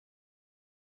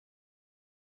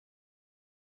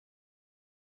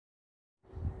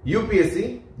UPSC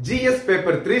GS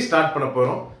paper 3 start பண்ண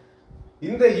போறோம்.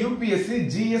 இந்த UPSC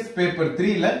GS paper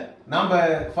 3ல நாம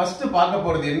ஃபர்ஸ்ட் பார்க்க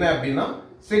போறது என்ன அப்படினா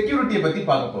செக்யூரிட்டியை பத்தி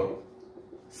பார்க்க போறோம்.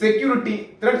 Security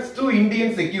threats to Indian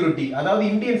security, அதாவது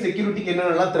இந்தியன் செக்யூரிட்டிக்கு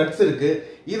என்னென்னலாம் threats இருக்கு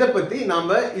இத பத்தி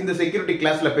நாம இந்த செக்யூரிட்டி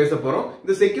கிளாஸ்ல பேச போறோம்.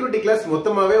 இந்த செக்யூரிட்டி கிளாஸ்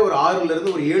மொத்தமாவே ஒரு 6ல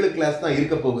இருந்து ஒரு 7 கிளாஸ் தான்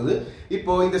இருக்க போகுது.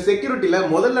 இப்போ இந்த செக்யூரிட்டில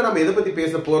முதல்ல நம்ம எதை பத்தி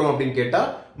பேச போறோம் அப்படின்னு கேட்டா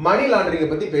மணி லாண்டரிங்க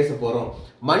பத்தி பேச போறோம்.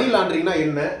 மணி லாண்டரிங்னா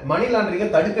என்ன, மணி லாண்டரிங்க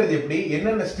தடுக்கிறது எப்படி,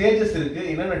 என்னென்ன ஸ்டேஜஸ் இருக்கு,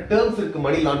 என்னென்ன டேர்ம்ஸ் இருக்கு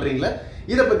மணி லாண்டரிங்ல,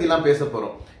 இத பத்தி எல்லாம் பேச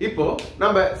போறோம். இப்போ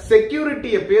நம்ம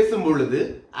செக்யூரிட்டியை பேசும் பொழுது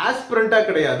ஆஸ்பிரண்டா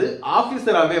கிடையாது,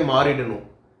 ஆபீசராவே மாறிடணும்.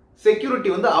 செக்யூரிட்டி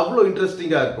வந்து அவ்வளவு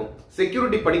இன்ட்ரெஸ்டிங்கா இருக்கும்.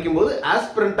 செக்யூரிட்டி படிக்கும் போது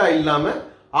ஆஸ்பிரண்டா இல்லாம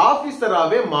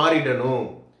ஆபீசராவே மாறிடணும்.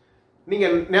 நீங்க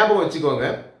ஞாபகம் வச்சுக்கோங்க,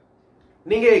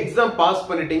 நீங்க எக்ஸாம் பாஸ்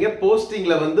பண்ணிட்டீங்க,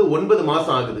 போஸ்டிங்ல வந்து 9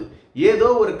 மாசம் ஆகுது. ஏதோ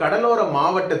ஒரு கடலோர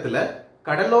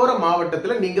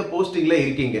மாவட்டத்துல நீங்க போஸ்டிங்ல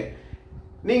இருக்கீங்க.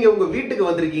 நீங்க உங்க வீட்டுக்கு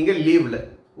வந்திருக்கீங்க லீவ்ல.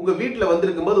 உங்க வீட்டுல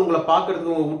வந்திருக்கும் போது உங்களை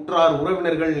பாக்குறதுக்கு உங்க உற்றார்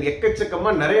உறவினர்கள் எக்கச்சக்கமா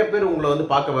நிறைய பேர் உங்களை வந்து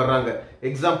பார்க்க வர்றாங்க.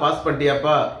 எக்ஸாம் பாஸ்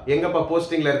பண்ணிட்டியாப்பா, எங்கப்பா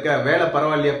போஸ்டிங்ல இருக்க, வேலை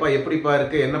பரவாயில்லையாப்பா, எப்படிப்பா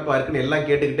இருக்கு, என்னப்பா இருக்குன்னு எல்லாம்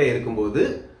கேட்டுக்கிட்டே இருக்கும்போது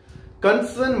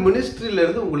கன்சர்ன் மினிஸ்ட்ரியில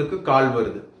இருந்து உங்களுக்கு கால்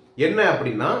வருது. என்ன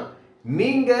அப்படின்னா,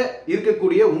 நீங்க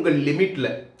இருக்கக்கூடிய உங்கள் லிமிட்ல,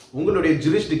 உங்களுடைய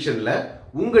ஜூரிஸ்டிக்ஷன்ல,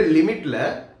 உங்கள் லிமிட்ல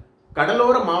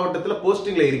கடலோர மாவட்டத்துல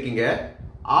போஸ்டிங்ல இருக்கீங்க,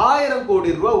 1000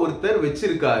 கோடி ரூபாய் ஒருத்தர்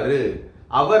வச்சிருக்காரு,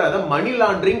 அவர் அதை மணி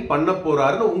லாண்டரிங் பண்ண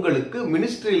போறாருன்னு உங்களுக்கு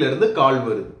மினிஸ்ட்ரியில இருந்து கால்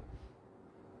வருது.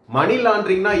 மணி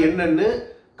லாண்டரிங்னா என்னன்னு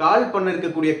கால் பண்ண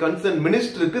இருக்கக்கூடிய கன்சர்ன்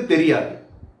மினிஸ்டருக்கு தெரியாது.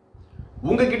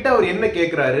 உங்ககிட்ட அவர் என்ன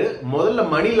கேட்கிறாரு, முதல்ல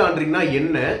மணி லாண்டரிங்னா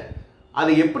என்ன,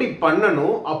 அதை எப்படி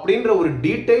பண்ணணும் அப்படின்ற ஒரு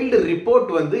டீடைல்டு ரிப்போர்ட்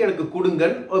வந்து எனக்கு கொடுங்க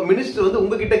மினிஸ்டர் வந்து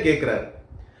உங்ககிட்ட கேட்கிறாரு.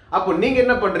 அப்போ நீங்க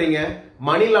என்ன பண்றீங்க,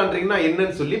 மணி லாண்டரிங்னா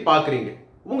என்னன்னு சொல்லி பாக்குறீங்க.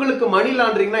 உங்களுக்கு மணி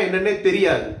லாண்டரிங்னா என்னன்னே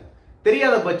தெரியாது.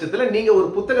 தெரியாத பட்சத்துல நீங்க ஒரு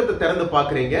புத்தகத்தை திறந்து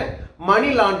பாக்குறீங்க, மணி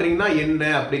லாண்டரிங்னா என்ன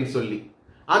அப்படின்னு சொல்லி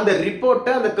அந்த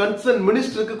ரிப்போர்ட்டை அந்த கன்சர்ன்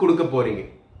மினிஸ்டருக்கு கொடுக்க போறீங்க.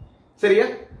 சரியா?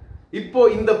 இப்போ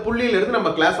இந்த புள்ளியில இருந்து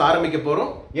நம்ம கிளாஸ் ஆரம்பிக்க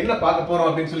போறோம். என்ன பார்க்க போறோம்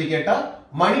அப்படின்னு சொல்லி கேட்டா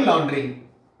மணி லாண்டரிங்.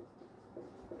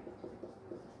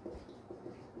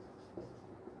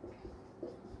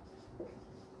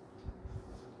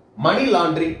 மணி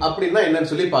லாண்டரிங் அப்படின்னா என்னன்னு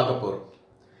சொல்லி பார்க்க போறோம்.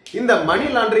 இந்த மணி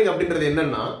லாண்டரிங் அப்படின்றது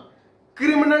என்னன்னா,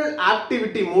 கிரிமினல்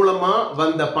ஆக்டிவிட்டி மூலமா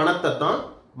வந்த பணத்தை தான்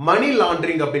மணி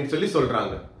லாண்டரிங் அப்படின்னு சொல்லி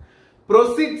சொல்றாங்க.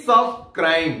 ப்ரொசீட்ஸ் ஆஃப்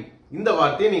கிரைம், இந்த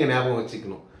வார்த்தையை நீங்க ஞாபகம்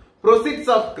வச்சுக்கணும்.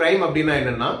 ப்ரொசீட்ஸ் ஆஃப் கிரைம் அப்படின்னா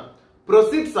என்னன்னா,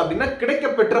 ப்ரொசீட்ஸ் அப்படின்னா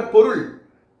கிடைக்கப்பெற்ற பொருள்,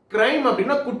 கிரைம்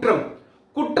அப்படின்னா குற்றம்,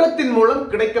 குற்றத்தின் மூலம்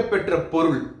கிடைக்கப்பெற்ற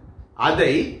பொருள்,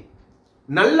 அதை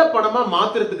நல்ல பணமா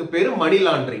மாத்துறதுக்கு பேரு மணி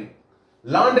லாண்டரிங்.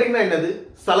 லாண்டரிங்னா என்னது,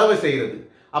 செலவு செய்யறது.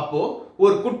 அப்போ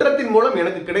ஒரு குற்றத்தின் மூலம்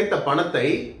எனக்கு கிடைத்த பணத்தை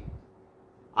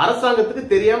அரசாங்கத்துக்கு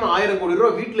தெரியாம 1000 கோடி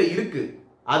ரூபாய் வீட்டுல இருக்கு,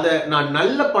 அதை நான்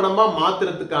நல்ல பணமா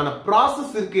மாத்துறதுக்கான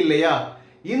ப்ராசஸ் இருக்கு இல்லையா,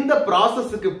 இந்த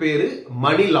ப்ராசஸுக்கு பேரு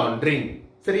மணி லாண்டரிங்.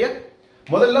 சரியா?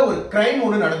 முதல்ல ஒரு கிரைம்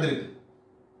ஒண்ணு நடந்திருக்கு.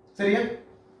 சரியா?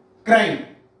 கிரைம்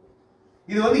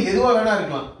இது வந்து எதுவா வேணா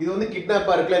இருக்கலாம். இது வந்து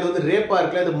கிட்னாப்பா இருக்கலாம், இது வந்து ரேப்பா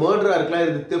இருக்கலாம், இது மர்டரா இருக்கலாம்,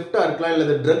 இது தெஃப்டா இருக்கலாம்,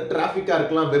 இல்ல ட்ரக் டிராபிக்கா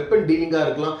இருக்கலாம், வெப்பன் டீலிங்கா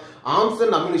இருக்கலாம், ஆர்ம்ஸ்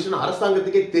அண்ட் அம்யூனிஷன்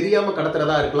அரசாங்கத்துக்கே தெரியாம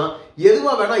கடத்துறதா இருக்கலாம்,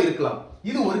 எதுவா வேணா இருக்கலாம்.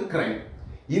 இது ஒரு கிரைம்.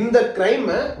 இந்த கிரைம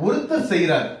ஒருத்தர்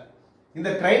செய்யறாரு, இந்த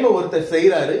கிரைம ஒருத்தர்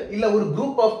செய்யறாரு, இல்ல ஒரு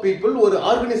குரூப் ஆஃப் பீப்புள் ஒரு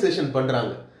ஆர்கனைசேஷன்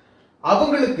பண்றாங்க.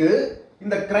 அவங்களுக்கு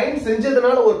இந்த கிரைம்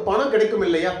செஞ்சதுனால ஒரு பணம் கிடைக்கும்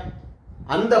இல்லையா,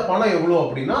 அந்த பணம் எவ்வளவு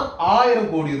அப்படின்னா 1000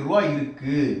 கோடி ரூபாய்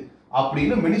இருக்கு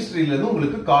அப்படின்னு மினிஸ்ட்ரியில இருந்து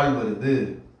உங்களுக்கு கால் வருது.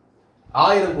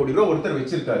 1000 கோடி ரூபாய் ஒருத்தர்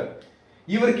வச்சிருக்காரு.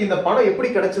 இவருக்கு இந்த பணம் எப்படி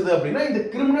கிடைச்சது அப்படின்னா, இந்த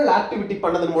கிரிமினல் ஆக்டிவிட்டி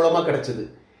பண்ணதன் மூலமா கிடைச்சது.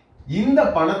 இந்த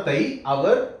பணத்தை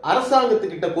அவர்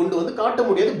அரசாங்கத்துக்கிட்ட கொண்டு வந்து காட்ட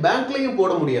முடியாது, பேங்க்லயும்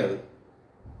போட முடியாது.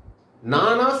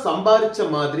 நானா சம்பாதிச்ச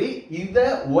மாதிரி இத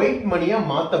ஒயிட் மணியா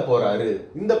மாத்த போறாரு.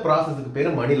 இந்த ப்ராசஸ்க்கு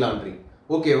பேரு மணி லாண்டரிங்.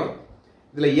 ஓகேவா?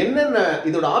 இதுல என்னென்ன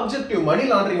இதோட ஆப்ஜெக்டிவ், மணி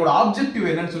லாண்டரிங்கோட ஆப்ஜெக்டிவ்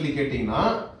என்னன்னு சொல்லி கேட்டீங்கன்னா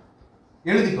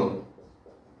எழுதிக்கோங்க.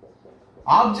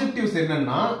 ஆப்ஜெக்டிவ்ஸ்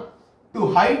என்னன்னா, to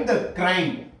height the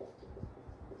crime.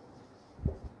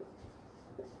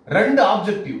 2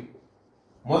 objective.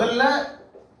 முதல்ல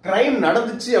கிரைம்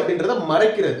நடந்துச்சு அப்படின்றத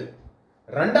மறைக்கிறது.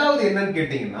 ரெண்டாவது என்னன்னு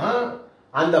கேட்டீங்கன்னா,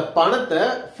 அந்த பணத்தை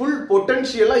ஃபுல்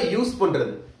பொட்டன்ஷியலா யூஸ்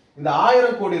பண்றது. இந்த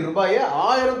 1000 கோடி ரூபாயை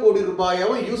 1000 கோடி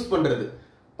ரூபாயாவும் யூஸ் பண்றது.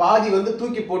 பாதி வந்து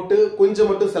தூக்கி போட்டு கொஞ்சம்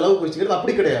மட்டும் செலவுக்கு வச்சுக்கிறது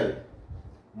அப்படி கிடையாது.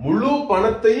 முழு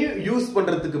பணத்தையும் யூஸ்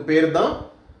பண்றதுக்கு பேர் தான்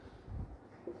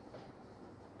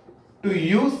டு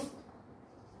யூஸ்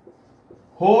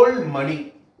ஹோல் மணி.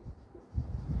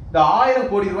 இந்த 1000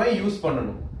 கோடி ரூபாய் யூஸ்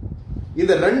பண்ணணும்.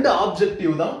 இந்த 2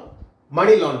 ஆப்ஜெக்டிவ் தான்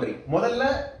மணி லாண்டரிங். முதல்ல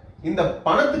இந்த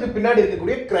பணத்துக்கு பின்னாடி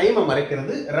இருக்கக்கூடிய கிரைமை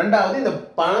மறைக்கிறது, ரெண்டாவது இந்த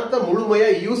பணத்தை முழுமையா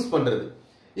யூஸ் பண்றது.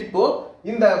 இப்போ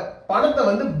இந்த பணத்தை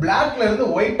வந்து பிளாக்ல இருந்து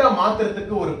ஒயிட்டா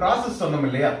மாத்துறதுக்கு ஒரு ப்ராசஸ் சொன்னோம்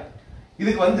இல்லையா,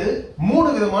 இதுக்கு வந்து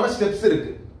 3 விதமான ஸ்டெப்ஸ்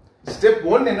இருக்கு. ஸ்டெப்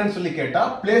 1 என்னன்னு சொல்லி கேட்டா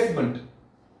பிளேஸ்மெண்ட்.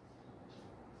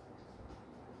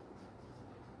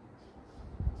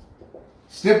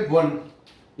 ஸ்டெப் 1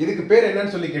 இதுக்கு பேர்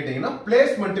என்னன்னு சொல்லி கேட்டீங்கன்னா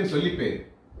பிளேஸ்மெண்ட்னு சொல்லி பேர்.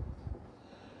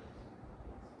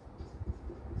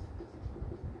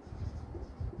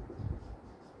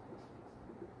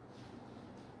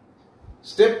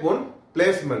 Step 1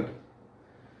 placement.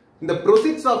 இந்த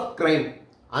ப்ரொசீட்ஸ் ஆஃப் கிரைம்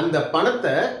அந்த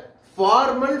பணத்தை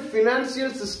ஃபார்மல்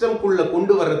பினான்சியல் சிஸ்டம் குள்ள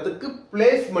கொண்டு வர்றதுக்கு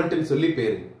பிளேஸ்மெண்ட்னு சொல்லி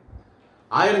பேரு.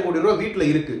 1000 கோடி ரூபாய் வீட்ல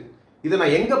இருக்கு, இதை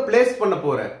நான் எங்க பிளேஸ் பண்ண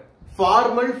போறேன்?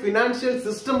 ஃபார்மல் பினான்சியல்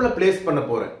சிஸ்டம்ல பிளேஸ் பண்ண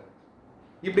போறேன்.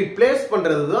 இப்படி பிளேஸ்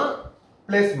பண்றதுதான்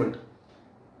பிளேஸ்மெண்ட்.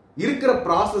 இருக்கிற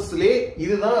ப்ராசஸ்லயே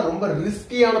இதுதான் ரொம்ப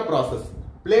ரிஸ்கியான ப்ராசஸ்.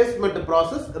 பிளேஸ்மெண்ட்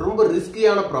ப்ராசஸ் ரொம்ப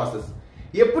ரிஸ்கியான ப்ராசஸ்.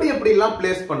 எப்படி எல்லாம்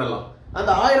பிளேஸ் பண்ணலாம்,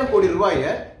 அந்த 1000 கோடி ரூபாயை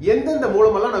எந்தெந்த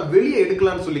மூலமெல்லாம் நான் வெளியே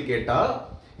எடுக்கலாம்னு சொல்லி கேட்டா,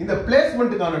 இந்த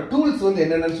பிளேஸ்மெண்ட்டுக்கான டூல்ஸ் வந்து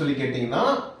என்னென்னு சொல்லி கேட்டீங்கன்னா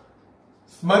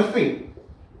ஸ்மர்ஃபிங்.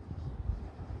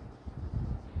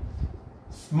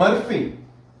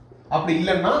 அப்படி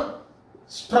இல்லைன்னா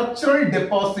structural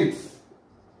deposits.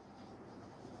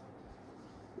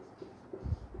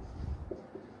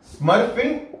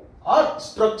 ஸ்மர்ஃபிங் R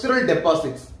structural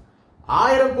deposits.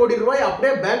 1000 கோடி ரூபாய்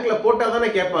அப்படியே பேங்க்ல போட்டா தானே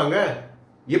கேட்பாங்க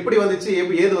எப்படி வந்துச்சு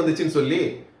ஏது வந்துச்சுன்னு சொல்லி.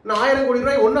 நான் 1000 கோடி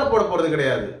ரூபாய் ஒன்னா போட போறது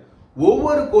கிடையாது.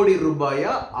 ஒவ்வொரு கோடி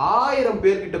ரூபாயா 1000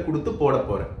 பேர்கிட்ட கொடுத்து போட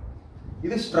போறேன்.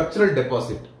 இது ஸ்ட்ரக்சரல்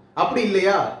டெபாசிட். அப்படி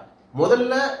இல்லையா,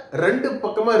 முதல்ல 2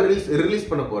 பக்கமா ரிலீஸ்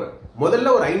பண்ண போறேன்.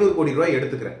 முதல்ல ஒரு 500 கோடி ரூபாய்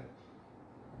எடுத்துக்கிறேன்.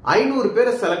 500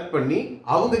 பேரை செலக்ட் பண்ணி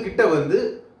அவங்க கிட்ட வந்து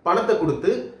பணத்தை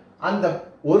கொடுத்து அந்த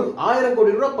ஒரு 1000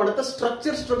 கோடி ரூபாய் பணத்தை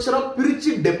ஸ்ட்ரக்சரா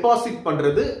பிரிச்சு டெபாசிட்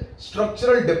பண்றது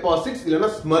ஸ்ட்ரக்சரல் டெபாசிட்ஸ்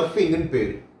இல்லைன்னா ஸ்மர்ஃபிங்னு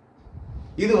பேரு.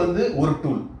 இது வந்து ஒரு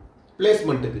டூல்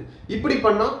பிளேஸ்மெண்ட்டுக்கு. இப்படி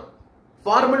பண்ணா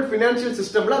ஃபார்மல் பினான்சியல்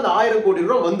சிஸ்டம்ல அந்த 1000 கோடி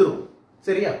ரூபாய் வந்துடும்.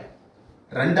 சரியா?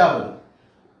 ரெண்டாவது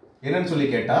என்னன்னு சொல்லி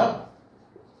கேட்டா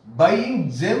பையிங்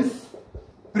ஜெம்ஸ்,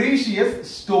 பிரீஷியஸ்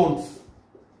ஸ்டோன்ஸ்.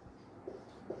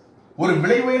 ஒரு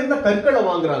விலை உயர்ந்த கற்களை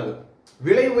வாங்குறாங்க,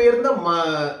 விலை உயர்ந்த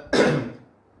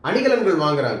அணிகலன்கள்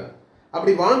வாங்குறாங்க.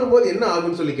 அப்படி வாங்கும்போது என்ன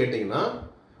ஆகும்னு சொல்லி கேட்டீங்கன்னா,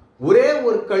 ஒரே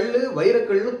ஒரு கல்லு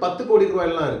வைரக்கல்லு 10 கோடி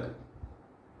ரூபாயெல்லாம் இருக்கு.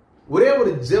 ஒரே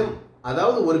ஒரு ஜெம்,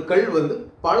 அதாவது ஒரு கல் வந்து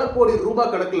பல கோடி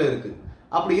ரூபாய் கணக்குல இருக்கு.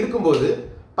 அப்படி இருக்கும்போது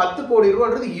 10 கோடி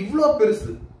ரூபான்றது இவ்வளவு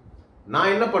பெருசு.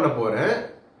 நான் என்ன பண்ண போறேன்,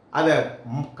 அத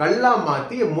கல்லா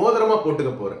மாத்தி மோதிரமா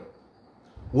போட்டுக்க போறேன்.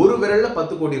 ஒரு விரல்ல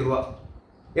 10 கோடி ரூபாய்,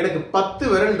 எனக்கு 10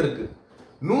 விரல் இருக்கு.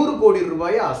 100 கோடி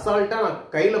ரூபாயை அசால்ட்டா நான்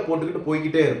கையில போட்டுக்கிட்டு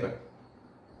போய்கிட்டே இருப்பேன்.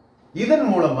 இதன்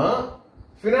மூலமா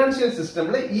பினான்சியல்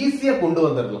சிஸ்டம்ல ஈஸியா கொண்டு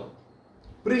வந்துடலாம்.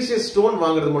 பிரீஷியஸ் ஸ்டோன்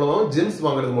வாங்குறது மூலமாவும் ஜெம்ஸ்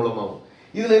வாங்குறது மூலமாவும்.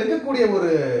 இதுல இருக்கக்கூடிய ஒரு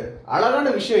அழகான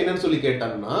விஷயம் என்னன்னு சொல்லி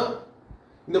கேட்டாங்கன்னா,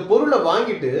 இந்த பொருளை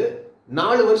வாங்கிட்டு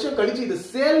 4 வருஷம் கழிச்சு இதை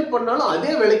சேல் பண்ணாலும்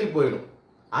அதே விலைக்கு போயிடும்.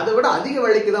 அதை விட அதிக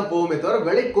விலைக்கு தான் போகுமே தவிர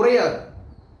விலை குறையாது.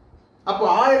 அப்போ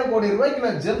 1000 கோடி ரூபாய்க்கு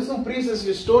நான் ஜெம்ஸும் பிரீஷியஸ்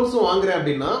ஸ்டோன்ஸும் வாங்குறேன்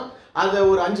அப்படின்னா, அதை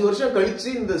ஒரு 5 வருஷம் கழிச்சு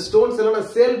இந்த ஸ்டோன்ஸ் எல்லாம்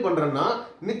நான் சேல் பண்றேன்னா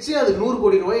நிச்சயம் அது 100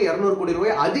 கோடி ரூபாய் 200 கோடி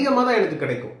ரூபாய் அதிகமா தான் எனக்கு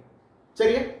கிடைக்கும்.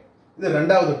 சரியா? இது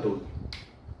ரெண்டாவது டூல்.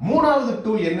 மூணாவது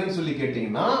டூல் என்னன்னு சொல்லி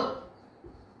கேட்டீங்கன்னா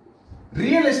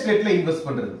ரியல் எஸ்டேட்ல இன்வெஸ்ட்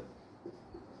பண்றது.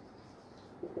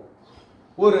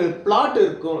 ஒரு பிளாட்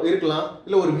இருக்கலாம்,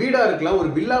 இல்ல ஒரு வீடா இருக்கலாம், ஒரு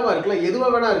வில்லாவா இருக்கலாம், எதுவா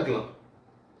வேணா இருக்கலாம்.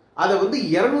 அதை வந்து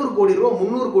 200 கோடி ரூபாய்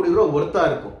 300 கோடி ரூபாய் ஒர்த்தா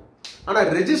இருக்கும். ஆனா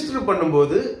ரெஜிஸ்டர்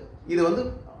பண்ணும்போது இது வந்து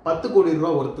 10 கோடி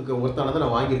ரூபாய் ஒர்த்தானதை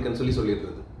நான் வாங்கியிருக்கேன்னு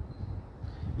சொல்லிடுறது.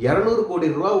 200 கோடி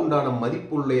ரூபாய் உண்டான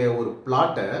மதிப்புள்ள ஒரு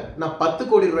பிளாட்டை நான் 10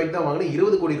 கோடி ரூபாய்க்கு தான் வாங்கினேன்,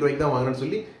 20 கோடி ரூபாய்க்கு தான் வாங்கினேன்னு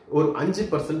சொல்லி ஒரு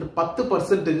 5%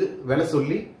 10% விலை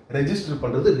சொல்லி ரெஜிஸ்டர்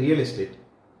பண்றது ரியல் எஸ்டேட்.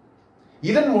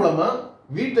 இதன் மூலமா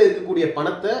வீட்டில் இருக்கக்கூடிய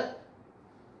பணத்தை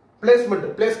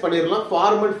பிளேஸ் பண்ணிடலாம்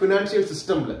ஃபார்மல் பினான்சியல்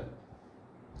சிஸ்டம்ல.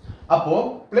 அப்போ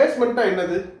பிளேஸ்மெண்ட்டா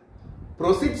என்னது?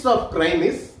 proceeds of crime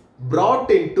is brought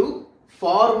into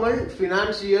formal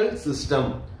financial system.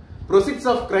 proceeds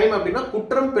of crime அப்படின்னா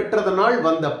குற்றம் பெற்றதனால்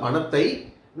வந்த பணத்தை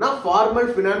நான் ஃபார்மல்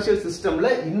பினான்சியல் சிஸ்டம்ல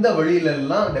இந்த வழியில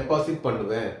எல்லாம் டெபாசிட்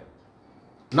பண்ணுவேன்.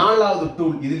 நாலாவது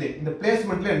டூல் இதுல, இந்த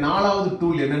பிளேஸ்மெண்ட்ல நாலாவது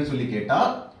டூல் என்னன்னு சொல்லி கேட்டா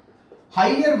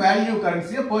ஹையர் வேல்யூ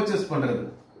கரன்சியை பர்ச்சேஸ் பண்றது.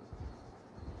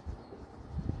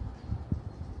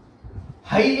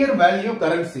 Higher value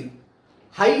currency.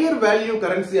 Higher value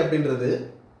currency அப்படின்றது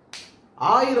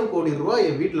 1000 கோடி ரூபாய்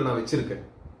என் வீட்டில் நான் வச்சிருக்கேன்.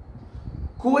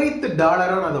 குவைத்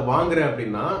டாலரா நான் அதை வாங்குறேன்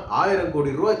அப்படின்னா 1000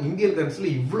 கோடி ரூபாய் இந்தியன் கரன்சில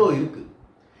இவ்வளோ இருக்கு.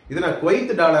 இதை நான்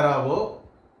குவைத் டாலராவோ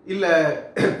இல்ல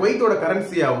குவைத்தோட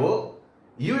கரன்சியாவோ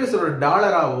யூஎஸோட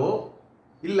டாலராவோ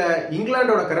இல்ல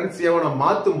இங்கிலாண்டோட கரன்சியாவோ நான்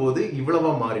மாத்தும் போது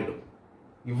இவ்வளவா மாறிடும்.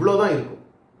 இவ்வளவுதான் இருக்கும்,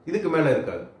 இதுக்கு மேல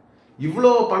இருக்காது. இவ்வளோ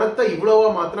பணத்தை இவ்வளவா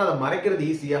மாத்தினா அதை மறைக்கிறது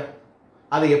ஈஸியா?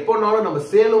 அதை எப்போனாலும் நம்ம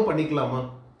சேலும் பண்ணிக்கலாமா?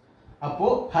 அப்போ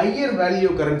ஹையர் வேல்யூ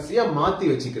கரன்சியா மாத்தி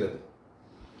வச்சுக்கிறது.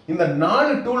 இந்த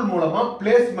 4 டூல் மூலமா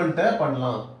பிளேஸ்மெண்ட்டை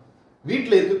பண்ணலாம்.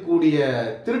 வீட்டில் இருக்கக்கூடிய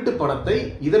திருட்டு பணத்தை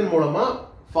இதன் மூலமா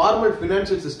ஃபார்மல்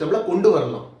பினான்சியல் சிஸ்டம்ல கொண்டு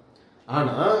வரலாம்.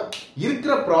 ஆனா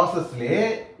இருக்கிற ப்ராசஸ்லயே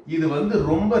இது வந்து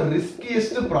ரொம்ப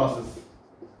ரிஸ்கியஸ்ட் ப்ராசஸ்.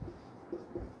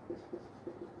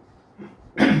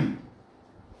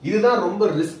 இதுதான் ரொம்ப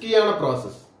ரிஸ்கியான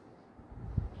ப்ராசஸ்.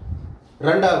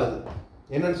 ரெண்டாவது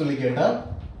என்னன்னு சொல்லி கேட்டா,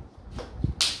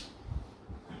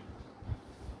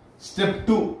 ஸ்டெப்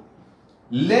 2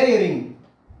 லேயரிங்.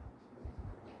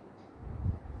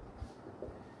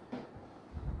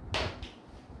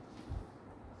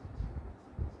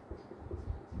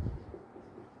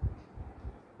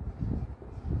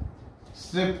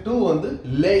 ஸ்டெப் 2 வந்து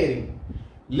லேயரிங்.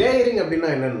 லேயரிங்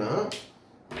அப்படின்னா என்னன்னா,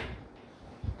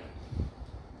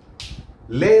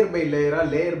 layer by லேயரா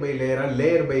layer by லேயரா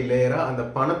layer by லேயரா அந்த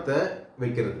பணத்தை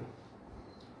வைக்கிறது.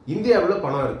 இந்தியாவில்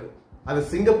பணம் இருக்கு, அதை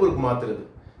சிங்கப்பூருக்கு மாத்துறது,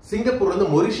 சிங்கப்பூர்ல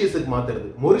இருந்து மொரிஷியஸுக்கு மாத்துறது,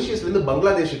 மொரிஷியஸ்ல இருந்து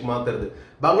பங்களாதேஷுக்கு மாத்துறது,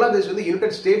 பங்களாதேஷ்ல இருந்து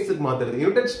யுனைடெட் ஸ்டேட்ஸுக்கு மாத்துறது,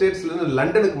 யுனைடெட் ஸ்டேட்ஸ்ல இருந்து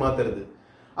லண்டனுக்கு மாத்துறது,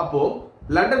 அப்போ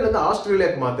லண்டன்ல இருந்து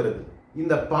ஆஸ்திரேலியாவுக்கு மாத்துறது.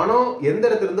 இந்த பணம் எந்த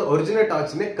இடத்துல இருந்து ஒரிஜினேட்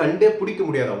ஆச்சுன்னே கண்டே பிடிக்க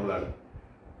முடியாது அவங்களால,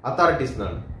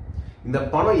 அத்தாரிட்டிஸ்னால. இந்த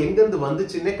பணம் எங்க இருந்து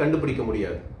வந்துச்சுன்னே கண்டுபிடிக்க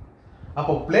முடியாது.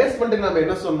 அப்போ பிளேஸ்மெண்ட்டுக்கு நம்ம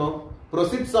என்ன சொன்னோம்?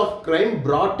 proceeds of crime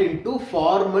brought into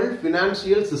formal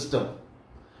financial system.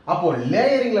 அப்போ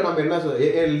லேயரிங்ல நம்ம என்ன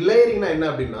லேயரிங்னா என்ன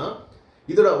அப்படின்னா,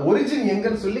 இதோட ஒரிஜின்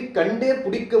எங்கன்னு சொல்லி கண்டே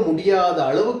பிடிக்க முடியாத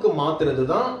அளவுக்கு மாத்துறது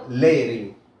தான்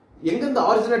லேயரிங். எங்க இருந்து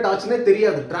ஆரிஜினேட் ஆச்சுன்னே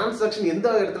தெரியாது, டிரான்சாக்ஷன் எந்த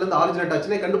இடத்துல இருந்து ஆரிஜினேட்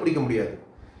ஆச்சுன்னே கண்டுபிடிக்க முடியாது.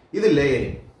 இது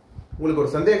லேயரிங். உங்களுக்கு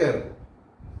ஒரு சந்தேகம் இருக்கு,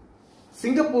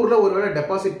 சிங்கப்பூர்ல ஒருவேளை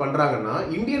டெபாசிட் பண்றாங்கன்னா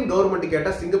இந்தியன் கவர்மெண்ட்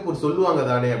கேட்டா சிங்கப்பூர் சொல்லுவாங்க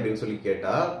தானே அப்படின்னு சொல்லி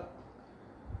கேட்டா,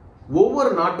 ஒவ்வொரு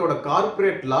நாட்டோட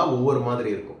கார்பரேட் லா ஒவ்வொரு மாதிரி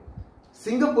இருக்கும்.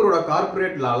 சிங்கப்பூரோட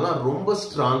கார்பரேட் லாலாம் ரொம்ப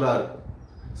ஸ்ட்ராங்கா இருக்கும்,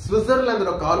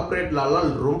 சுவிட்சர்லாந்தோட கார்பரேட் லாலாம்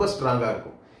ரொம்ப ஸ்ட்ராங்கா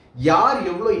இருக்கும். யார்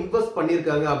எவ்வளவு இன்வெஸ்ட்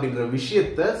பண்ணிருக்காங்க அப்படின்ற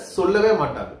விஷயத்த சொல்லவே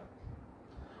மாட்டாங்க.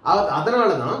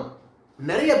 அதனாலதான்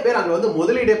நிறைய பேர் அங்க வந்து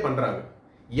முதலீடே பண்றாங்க.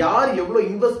 யார் எவ்வளவு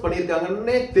இன்வெஸ்ட்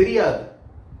பண்ணிருக்காங்கன்னே தெரியாது.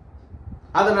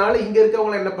 அதனால இங்க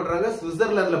இருக்கவங்க என்ன பண்றாங்க,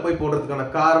 சுவிட்சர்லாந்துல போய் போடுறதுக்கான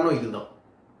காரணம் இதுதான்.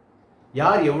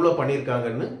 யார் எவ்வளவு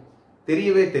பண்ணிருக்காங்கன்னு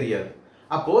தெரியவே தெரியாது.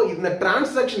 அப்போ இந்த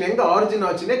டிரான்சாக்ஷன் எங்க ஆரிஜின்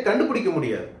ஆச்சுன்னே கண்டுபிடிக்க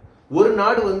முடியாது. ஒரு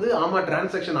நாடு வந்து ஆமா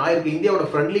டிரான்சாக்ஷன் ஆயிருக்கு, இந்தியாவோட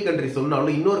ஃப்ரெண்ட்லி கண்ட்ரி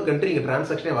சொன்னாலும் இன்னொரு கண்ட்ரி இங்க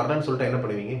டிரான்சாக்ஷனே வரலன்னு சொல்லிட்டு என்ன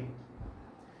பண்ணுவீங்க?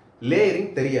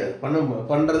 லேயரிங் தெரியாது,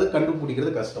 பண்றது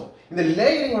கண்டுபிடிக்கிறது கஷ்டம். இந்த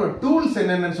லேயரிங்கோட டூல்ஸ்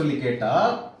என்னன்னு சொல்லி கேட்டா,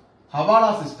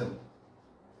 ஹவாலா சிஸ்டம்.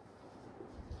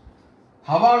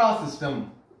 ஹவாலா சிஸ்டம்,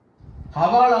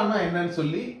 ஹவாலானா என்னன்னு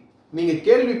சொல்லி நீங்க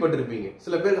கேள்விப்பட்டிருப்பீங்க.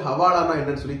 சில பேருக்கு ஹவாலானா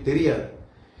என்னன்னு சொல்லி தெரியாது.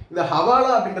 இந்த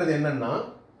ஹவாலா அப்படின்றது என்னன்னா,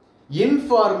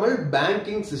 இன்ஃபார்மல்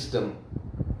பேங்கிங் சிஸ்டம்.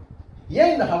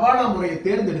 ஏன் இந்த ஹவாலா முறையை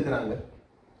தேர்ந்தெடுக்கிறாங்க?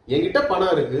 என்கிட்ட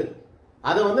பணம் இருக்கு,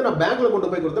 அதை வந்து நான் பேங்க்ல கொண்டு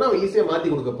போய் கொடுத்தா அவன் ஈஸியா மாத்தி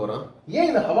கொடுக்க போறான். ஏன்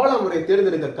இந்த ஹவாலா முறையை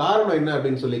தேர்ந்தெடுக்க காரணம் என்ன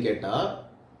அப்படின்னு சொல்லி கேட்டா,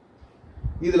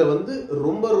 இதுல வந்து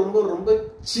ரொம்ப ரொம்ப ரொம்ப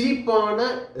சீப்பான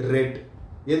ரேட்.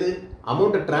 எது?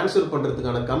 அமௌண்ட்டை டிரான்ஸ்ஃபர்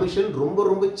பண்றதுக்கான கமிஷன் ரொம்ப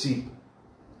ரொம்ப சீப்.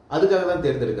 அதுக்காக தான்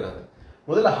தேர்ந்தெடுக்கிறாங்க.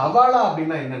 முதல்ல ஹவாலா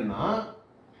அப்படின்னா என்னன்னா,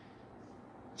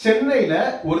 சென்னையில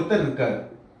ஒருத்தர்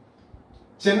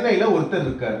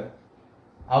இருக்காரு.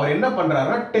 அவர் என்ன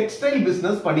பண்றாருன்னா டெக்ஸ்டைல்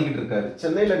பிசினஸ் பண்ணிக்கிட்டு இருக்காரு.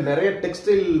 சென்னையில நிறைய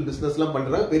டெக்ஸ்டைல் பிசினஸ் எல்லாம்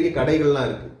பண்றாங்க, பெரிய கடைகள்லாம்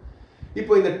இருக்கு.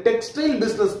 இப்போ இந்த டெக்ஸ்டைல்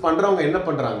பிசினஸ் பண்றவங்க என்ன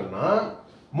பண்றாங்கன்னா,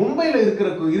 மும்பைல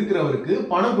இருக்கிறவருக்கு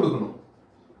பணம் கொடுக்கணும்.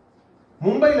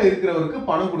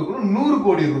 100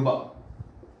 கோடி ரூபாய்.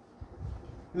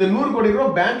 இந்த 100 கோடி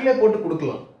ரூபாய் பேங்க்லயே போட்டு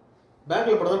கொடுக்கலாம்.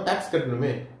 பேங்க்ல போட்டா டாக்ஸ்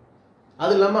கட்டணுமே.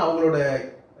 அது இல்லாம அவங்களோட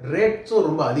ரேட்ஸும்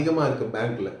ரொம்ப அதிகமா இருக்கு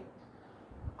பேங்க்ல.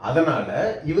 அதனால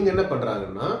இவங்க என்ன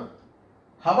பண்றாங்கன்னா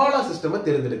ஹவாலா சிஸ்டமை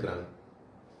தேர்ந்தெடுக்கிறாங்க.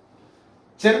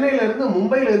 சென்னையில இருந்து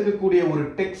மும்பையில இருக்கக்கூடிய ஒரு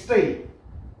டெக்ஸ்டைல்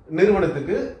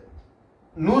நிறுவனத்துக்கு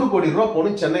 100 கோடி ரூபாய்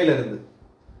போகணும் சென்னையில இருந்து.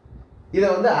 இதை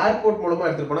வந்து ஏர்போர்ட் மூலமா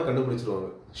எடுத்துட்டு போனா கண்டுபிடிச்சிருவாங்க.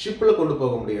 ஷிப்ல கொண்டு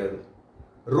போக முடியாது.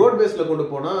 ரோட்வேஸ்ல கொண்டு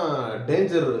போனா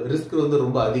டேஞ்சர், ரிஸ்க் வந்து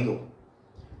ரொம்ப அதிகம்.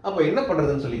 அப்ப என்ன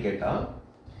பண்றதுன்னு சொல்லி கேட்டா,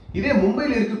 இதே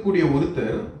மும்பையில் இருக்கக்கூடிய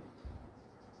ஒருத்தர்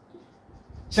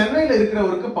சென்னையில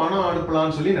இருக்கிறவருக்கு பணம்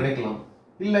அனுப்பலாம்னு சொல்லி நினைக்கலாம்.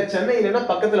 இல்ல சென்னையில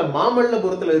பக்கத்துல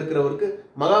மாமல்லபுரத்துல இருக்கிறவருக்கு,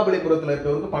 மகாபலிபுரத்துல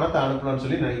இருக்கிறவருக்கு பணத்தை அனுப்பலாம்னு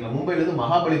சொல்லி நினைக்கலாம். மும்பையில இருந்து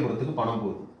மகாபலிபுரத்துக்கு பணம்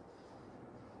போகுது.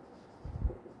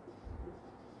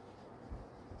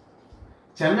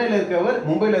 சென்னையில இருக்கிறவர்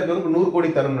மும்பையில இருக்கிறவருக்கு 100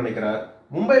 கோடி தரணும்னு நினைக்கிறார்.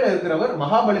 மும்பையில இருக்கிறவர்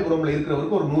மகாபலிபுரம்ல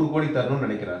இருக்கிறவருக்கு ஒரு 100 கோடி தரணும்னு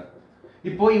நினைக்கிறார்.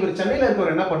 இப்போ இவர் சென்னையில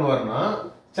இருக்கிறவர் என்ன பண்ணுவாருன்னா,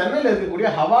 சென்னையில இருக்கக்கூடிய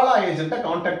ஹவாலா ஏஜென்ட்டை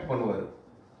கான்டாக்ட் பண்ணுவாரு.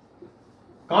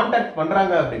 கான்டாக்ட்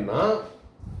பண்றாங்க அப்படின்னா,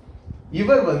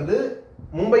 இவர் வந்து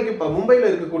மும்பைல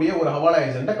இருக்கக்கூடிய ஒரு ஹவாலா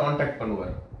ஏஜென்ட்டை கான்டாக்ட்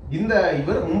பண்ணுவார்.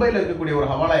 இவர் மும்பைல இருக்கக்கூடிய ஒரு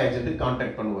ஹவாலா ஏஜென்ட்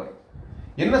கான்டாக்ட் பண்ணுவார்.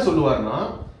 என்ன சொல்லுவார்னா,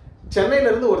 சென்னையில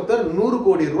இருந்து ஒருத்தர் 100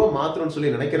 கோடி ரூபாய் மாத்தணும்னு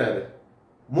சொல்லி நினைக்கிறாரு.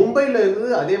 மும்பைல இருந்து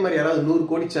அதே மாதிரி யாராவது 100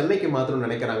 கோடி சென்னைக்கு மாத்தணும்னு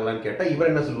நினைக்கிறாங்களான்னு கேட்டா இவர்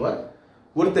என்ன சொல்லுவார்,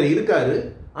 ஒருத்தர் இருக்காரு,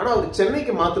 ஆனா அவர்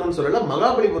சென்னைக்கு மாத்தணும்னு சொல்லல,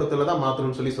 மகாபலிபுரத்துல தான்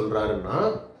மாத்தணும்னு சொல்லி சொல்றாருன்னா,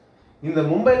 இந்த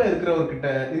மும்பைல இருக்கிறவர்கிட்ட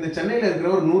இந்த சென்னையில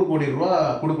இருக்கிறவர் 100 கோடி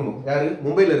ரூபாய் கொடுக்கணும். யாரு?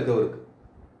 மும்பைல இருக்கவருக்கு.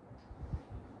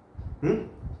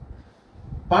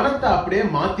 பணத்தை அப்படியே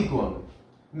மாத்திக்குவாங்க.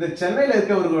 இந்த சென்னையில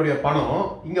இருக்கிறவர்களுடைய பணம்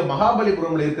இங்க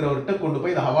மகாபலிபுரம்ல இருக்கிறவர்கிட்ட கொண்டு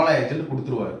போய் இந்த ஹவாலா ஏஜென்ட்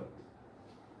கொடுத்துருவாரு.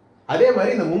 அதே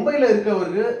மாதிரி இந்த மும்பைல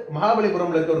இருக்கவருக்கு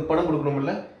மகாபலிபுரம்ல இருக்கவருக்கு பணம்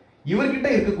கொடுக்கணும்ல, இவர்கிட்ட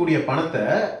இருக்கக்கூடிய பணத்தை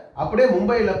அப்படியே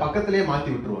மும்பைல பக்கத்திலேயே மாத்தி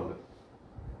விட்டுருவாங்க.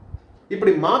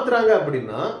 இப்படி மாத்துறாங்க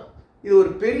அப்படின்னா இது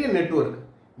ஒரு பெரிய நெட்வொர்க்.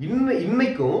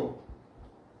 இன்னைக்கும்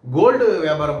கோல்டு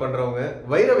வியாபாரம் பண்றவங்க,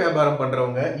 வைர வியாபாரம்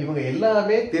பண்றவங்க, இவங்க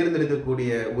எல்லாமே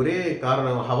தேர்ந்தெடுக்கக்கூடிய ஒரே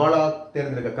காரணம், ஹவாலா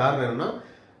தேர்ந்தெடுக்க காரணம் என்னன்னா,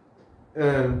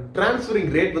 டிரான்ஸ்ஃபரிங்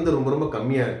ரேட் வந்து ரொம்ப ரொம்ப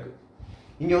கம்மியா இருக்கு.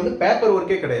 இங்க வந்து பேப்பர்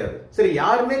ஒர்க்கே கிடையாது. சரி,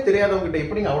 யாருமே தெரியாதவங்க கிட்ட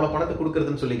எப்படி அவ்வளவு பணத்தை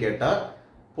கொடுக்கறதுன்னு சொல்லி கேட்டா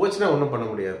போச்சுன்னா ஒன்றும் பண்ண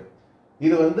முடியாது.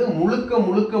 இது வந்து முழுக்க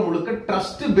முழுக்க முழுக்க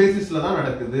ட்ரஸ்ட் பேசிஸ்ல தான்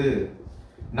நடக்குது.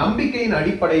 நம்பிக்கையின்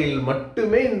அடிப்படையில்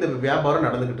மட்டுமே இந்த வியாபாரம்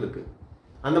நடந்துகிட்டு இருக்கு.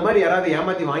 அந்த மாதிரி யாராவது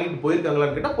ஏமாத்தி வாங்கிட்டு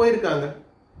போயிருக்காங்களான்னு கேட்டா போயிருக்காங்க,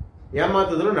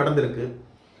 ஏமாத்துதலும் நடந்திருக்கு.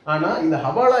 ஆனா இந்த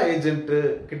ஹவாலா ஏஜென்ட்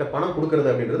கிட்ட பணம் கொடுக்கறது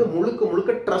அப்படின்றது முழுக்க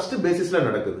முழுக்க ட்ரஸ்ட் பேசிஸ்ல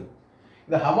நடக்குது.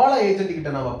 இந்த ஹவாலா ஏஜென்ட் கிட்ட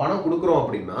நாம பணம் கொடுக்கறோம்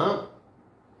அப்படின்னா,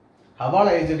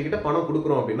 ஹவாலா ஏஜென்ட் கிட்ட பணம்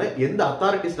கொடுக்கறோம் அப்படின்னா எந்த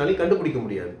அத்தாரிட்டிஸ்னாலையும் கண்டுபிடிக்க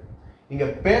முடியாது. இங்க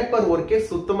பேப்பர் ஒர்க்கே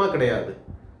சுத்தமா கிடையாது.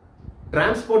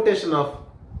 டிரான்ஸ்போர்டேஷன் ஆஃப்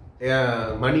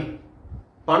மணி,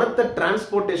 பணத்தை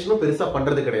டிரான்ஸ்போர்டேஷனும் பெருசா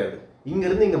பண்றது கிடையாது. இங்க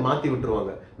இருந்து இங்க மாத்தி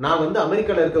விட்டுருவாங்க. நான் வந்து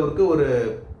அமெரிக்கால இருக்கவருக்கு ஒரு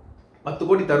 10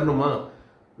 கோடி தரணுமா,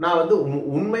 நான் வந்து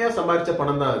உண்மையா சம்பாதிச்ச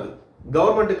பணம் தான் அது.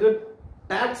 கவர்மெண்ட்டுக்கு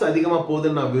டாக்ஸ் அதிகமா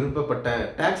போகுதுன்னு நான் விருப்பப்பட்டேன்,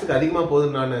 டாக்ஸுக்கு அதிகமா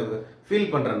போகுதுன்னு நான்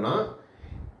ஃபீல் பண்றேன்னா,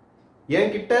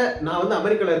 என்கிட்ட நான் வந்து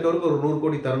அமெரிக்கால இருக்கவருக்கு ஒரு 100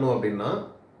 கோடி தரணும் அப்படின்னா,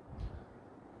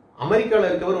 அமெரிக்கால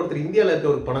இருக்கவர் ஒருத்தர் இந்தியால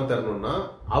இருக்கவருக்கு பணம் தரணும்னா,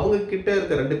 அவங்க கிட்ட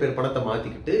இருக்க 2 பேர் பணத்தை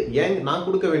மாத்திக்கிட்டு நான்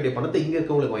கொடுக்க வேண்டிய பணத்தை இங்க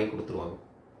இருக்கவங்களுக்கு வாங்கி கொடுத்துருவாங்க.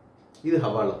 இது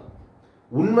ஹவாலா.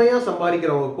 உண்மையா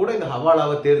சம்பாதிக்கிறவங்க கூட இந்த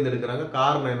ஹவாலாவை தேர்ந்தெடுக்கிறாங்க.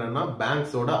 காரணம் என்னன்னா,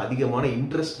 பேங்க்ஸோட அதிகமான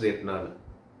இன்ட்ரெஸ்ட் ரேட்னால.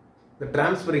 இந்த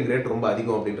டிரான்ஸ்பரிங் ரேட் ரொம்ப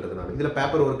அதிகம் அப்படின்றதுனால. இதுல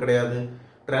பேப்பர் ஒர்க் கிடையாது,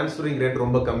 டிரான்ஸ்பரிங் ரேட்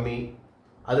ரொம்ப கம்மி.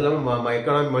 அது இல்லாம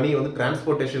எக்கனாமிக் மணி வந்து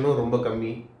டிரான்ஸ்போர்டேஷனும் ரொம்ப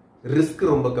கம்மி, ரிஸ்க்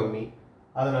ரொம்ப கம்மி.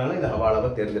 அதனால இந்த ஹவாலாவை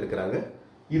தேர்ந்தெடுக்கிறாங்க.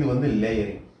 இது வந்து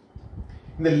லேயரிங்.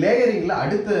 இந்த லேயரிங்ல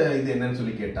அடுத்த இது என்னன்னு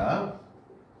சொல்லி கேட்டா,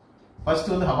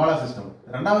 ஃபர்ஸ்ட் வந்து ஹவாலா சிஸ்டம்.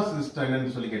 ரெண்டாவது சிஸ்டம்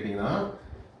என்னன்னு சொல்லி கேட்டீங்கன்னா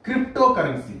கிரிப்டோ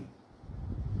கரன்சி.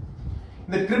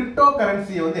 இந்த கிரிப்டோ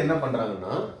கரன்சியை வந்து என்ன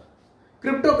பண்றாங்கன்னா,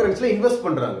 கிரிப்டோ கரன்சில இன்வெஸ்ட்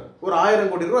பண்றாங்க. ஒரு 1000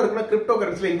 கோடி ரூபாய் இருக்குன்னா கிரிப்டோ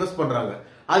கரன்சில இன்வெஸ்ட் பண்றாங்க.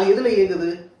 அது எதுல இயங்குது?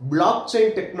 பிளாக்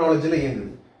செயின் டெக்னாலஜில இயங்குது.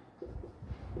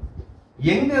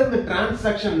 எங்க இருந்து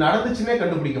டிரான்சாக்சன் நடந்துச்சுன்னே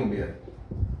கண்டுபிடிக்க முடியாது.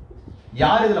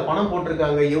 யார் இதுல பணம்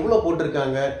போட்டிருக்காங்க, எவ்வளவு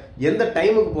போட்டிருக்காங்க, எந்த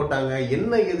டைமுக்கு போட்டாங்க,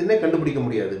 என்ன எதுன்னே கண்டுபிடிக்க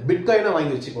முடியாது. பிட்காயினா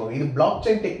வாங்கி வச்சுக்குவாங்க. இது பிளாக்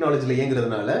செயின் டெக்னாலஜில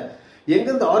இயங்குறதுனால எங்க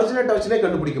இருந்து ஆரிஜினேட் ஆச்சுன்னே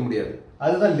கண்டுபிடிக்க முடியாது.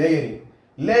 அதுதான் லேயரிங்.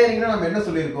 லேயரிங்னா நம்ம என்ன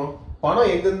சொல்லியிருக்கோம்,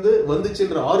 பணம் எங்க இருந்து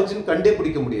வந்துச்சுன்ற ஆரிஜின் கண்டே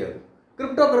பிடிக்க முடியாது.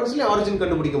 கிரிப்டோ கரன்சில ஆரிஜின்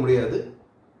கண்டுபிடிக்க முடியாது.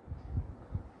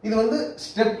 இது வந்து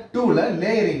ஸ்டெப் 2ல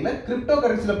லேயரிங்ல கிரிப்டோ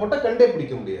கரன்சில போட்டா கண்டே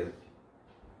பிடிக்க முடியாது.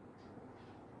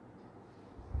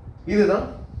 இதுதான்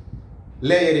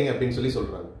லேயரிங் அப்படின்னு சொல்லி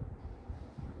சொல்றாங்க.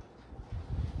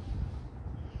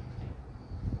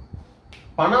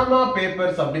 பனாமா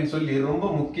பேப்பர்ஸ் அப்படின்னு சொல்லி ரொம்ப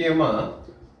முக்கியமா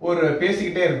ஒரு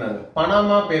பேசிக்கிட்டே இருந்தாங்க.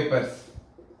 Panama papers.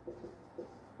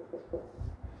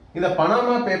 இந்த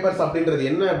பனாமா பேப்பர்ஸ் அப்படின்றது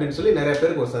என்ன அப்படின்னு சொல்லி நிறைய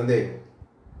பேருக்கு ஒரு சந்தேகம்.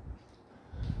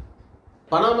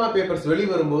 பனாமா பேப்பர்ஸ்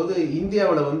வெளிவரும்போது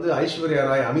இந்தியாவில் வந்து ஐஸ்வர்யா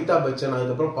ராய், அமிதாப் பச்சன்,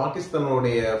 அதுக்கப்புறம்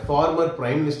பாகிஸ்தானுடைய ஃபார்மர்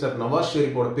பிரைம் மினிஸ்டர் நவாஸ்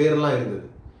ஷெரீஃபோட பேரெல்லாம் இருந்தது.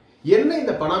 என்ன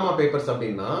இந்த பனாமா பேப்பர்ஸ்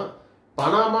அப்படின்னா,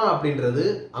 பனாமா அப்படின்றது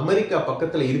அமெரிக்கா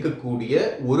பக்கத்தில் இருக்கக்கூடிய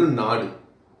ஒரு நாடு.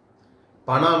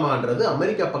 பனாமான்றது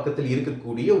அமெரிக்கா பக்கத்தில்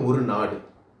இருக்கக்கூடிய ஒரு நாடு.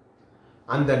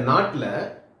 அந்த நாட்டில்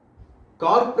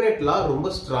கார்பரேட் லா ரொம்ப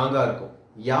ஸ்ட்ராங்கா இருக்கும்.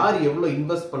 யார் எவ்வளவு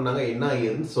இன்வெஸ்ட் பண்ணாங்க என்ன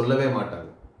ஏதுன்னு சொல்லவே மாட்டாங்க.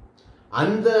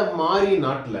 அந்த மாதிரி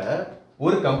நாட்டில்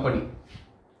ஒரு கம்பெனி,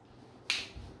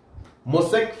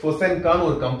 மொசெக் ஃபொசென்கான்னு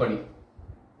ஒரு கம்பெனி,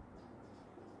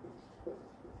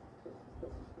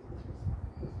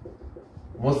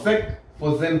 மொசெக்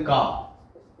ஃபொசென்கா.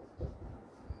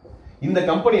 இந்த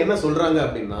கம்பெனி என்ன சொல்றாங்க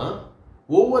அப்படின்னா,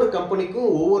 ஒவ்வொரு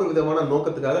கம்பெனிக்கும் ஒவ்வொரு விதமான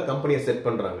நோக்கத்துக்காக கம்பெனியை செட்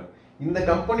பண்றாங்க. இந்த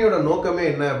கம்பெனியோட நோக்கமே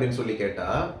என்ன அப்படின்னு சொல்லி கேட்டா,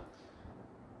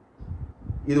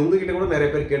 இது உங்ககிட்ட கூட நிறைய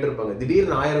பேர் கேட்டிருப்பாங்க,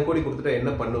 திடீர்னு 1000 கோடி கொடுத்துட்டா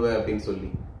என்ன பண்ணுவ அப்படின்னு சொல்லி.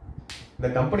 இந்த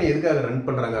கம்பெனி எதுக்காக ரன்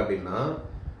பண்றாங்க அப்படின்னா,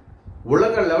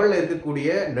 உலக லெவல்ல இருக்கக்கூடிய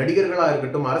நடிகர்களா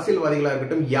இருக்கட்டும், அரசியல்வாதிகளா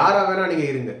இருக்கட்டும், யாரா வேணா நீங்க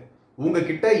இருங்க,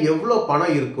 உங்ககிட்ட எவ்வளவு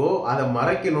பணம் இருக்கோ அதை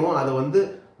மறைக்கணும், அதை வந்து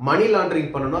மணி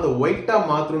லாண்டரிங் பண்ணணும், அதை ஒயிட்டா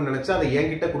மாத்தணும்னு நினைச்சா அதை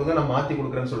என்கிட்ட கொடுங்க, நான் மாத்தி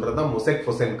கொடுக்குறேன்னு சொல்றதுதான் மொசைக்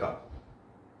பொசன்கா.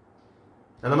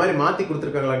 அந்த மாதிரி மாத்தி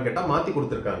கொடுத்துருக்காங்களான்னு கேட்டா மாத்தி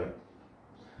கொடுத்துருக்காங்க.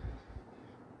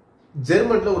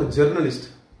 ஜெர்மன்ல ஒரு ஜெர்னலிஸ்ட்,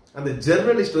 அந்த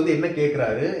ஜெர்னலிஸ்ட் வந்து என்ன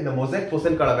கேட்கிறாரு, இந்த மொசைக்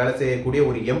பொசன்கால வேலை செய்யக்கூடிய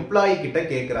ஒரு எம்ப்ளாயி கிட்ட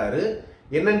கேட்கிறாரு.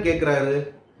 என்னன்னு கேட்கிறாரு,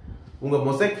 உங்க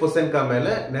மொசைக் பொசன்கா மேல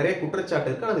நிறைய குற்றச்சாட்டு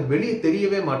இருக்கு, அது வெளியே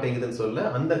தெரியவே மாட்டேங்குதுன்னு சொல்ல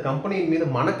அந்த கம்பெனியின் மீது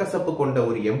மனக்கசப்பு கொண்ட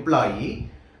ஒரு எம்ப்ளாயி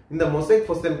இந்த மொசைக்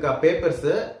பொசன்கா பேப்பர்ஸ்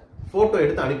போட்டோ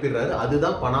எடுத்து அனுப்பிடுறாரு.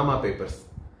 அதுதான் பனாமா பேப்பர்ஸ்.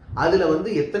 அதுல வந்து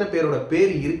எத்தனை பேரோட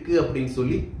பேர் இருக்கு அப்படின்னு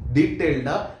சொல்லி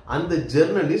டீடைல்டா அந்த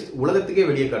ஜெர்னலிஸ்ட் உலகத்துக்கே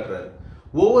வெளியே காட்டுறாரு.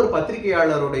 ஒவ்வொரு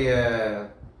பத்திரிகையாளருடைய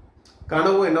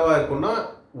கனவும் என்னவா இருக்கும்னா,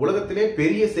 உலகத்திலே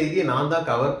பெரிய செய்தியை நான் தான்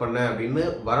கவர் பண்ணேன் அப்படின்னு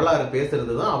வரலாறு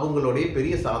பேசுறது தான் அவங்களுடைய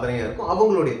பெரிய சாதனையா இருக்கும்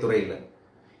அவங்களுடைய துறையில.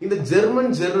 இந்த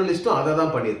ஜெர்மன் ஜெர்னலிஸ்டும் அதை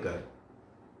தான் பண்ணியிருக்காரு.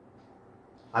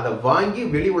 அதை வாங்கி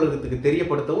வெளி உலகத்துக்கு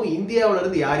தெரியப்படுத்தவும் இந்தியாவில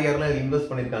இருந்து யார் யாரெல்லாம் இன்வெஸ்ட்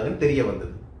பண்ணிருக்காங்கன்னு தெரிய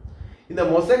வந்தது. இந்த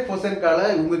மொசைக் பொசன்கால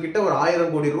உங்ககிட்ட ஒரு 1000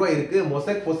 கோடி ரூபாய் இருக்கு,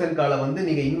 மொசைக் பொசன்கால வந்து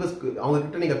நீங்க இன்வெஸ்ட் அவங்க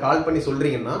கிட்ட நீங்க கால் பண்ணி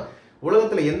சொல்றீங்கன்னா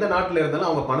உலகத்துல எந்த நாட்டுல இருந்தாலும்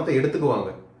அவங்க பணத்தை எடுத்துக்குவாங்க.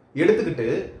 எடுத்துக்கிட்டு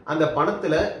அந்த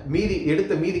பணத்துல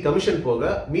மீதி கமிஷன் போக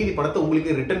மீதி பணத்தை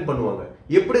உங்களுக்கு ரிட்டர்ன் பண்ணுவாங்க.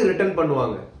 எப்படி ரிட்டர்ன்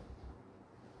பண்ணுவாங்க?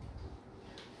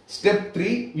 Step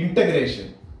 3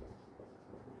 integration.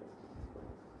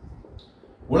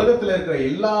 உலகத்துல இருக்கிற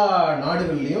எல்லா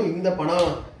நாடுகள்லயும்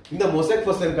இந்த மொசைக்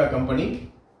பொசன்கா கம்பெனி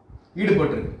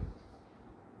ஈடுபட்டு இருக்கு,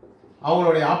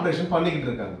 அவங்களுடைய ஆபரேஷன் பண்ணிக்கிட்டு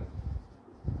இருக்காங்க.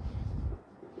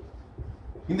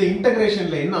 இந்த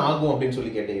இன்டகிரேஷன்ல என்ன ஆகும் அப்படின்னு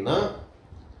சொல்லி கேட்டீங்கன்னா,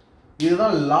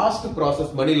 இதுதான் லாஸ்ட்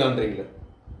ப்ராசஸ் மணி லாண்டரிங்ல.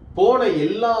 போன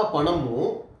எல்லா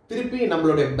பணமும் திருப்பி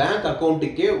நம்மளுடைய பேங்க்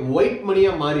அக்கௌண்ட்டுக்கே ஒயிட்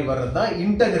மணியா மாறி வர்றதுதான்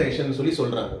இன்டகிரேஷன் சொல்லி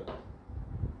சொல்றாங்க.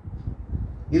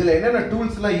 இதுல என்னென்ன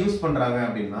டூல்ஸ் எல்லாம் யூஸ் பண்றாங்க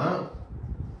அப்படின்னா,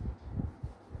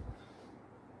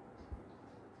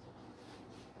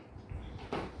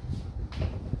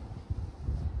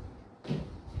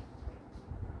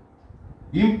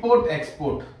 import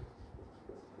export,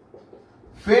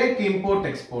 fake import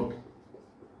export,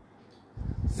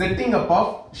 setting up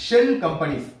of shell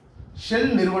companies. Shell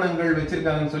நிறுவனங்கள்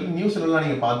வச்சிருக்காங்கன்னு சொல்லி நியூஸ்ல எல்லாம்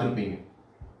நீங்க பார்த்திருப்பீங்க.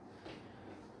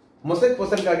 மொசைக்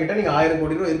பொசன்கா கிட்ட நீங்க 1000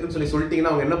 கோடி ரூபாய் இருக்குன்னு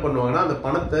சொல்லிட்டீங்கன்னா அவங்க என்ன பண்ணுவாங்கன்னா அந்த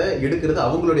பணத்தை எடுக்கிறது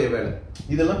அவங்களுடைய வேலை.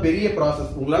 இதெல்லாம் பெரிய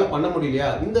ப்ராசஸ், உங்களால பண்ண முடியலையா,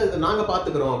 இந்த நாங்க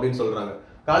பாத்துக்கிறோம் அப்படின்னு சொல்றாங்க.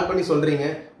 கால் பண்ணி சொல்றீங்க,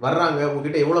 வர்றாங்க,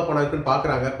 உங்ககிட்ட எவ்வளவு பணம் இருக்குன்னு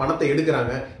பாக்குறாங்க, பணத்தை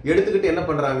எடுக்கிறாங்க. எடுத்துக்கிட்டு என்ன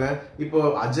பண்றாங்க, இப்போ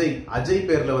அஜய்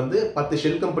பேர்ல வந்து 10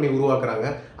 ஷெல் கம்பெனி உருவாக்குறாங்க.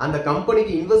 அந்த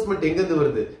கம்பெனிக்கு இன்வெஸ்ட்மெண்ட் எங்க இருந்து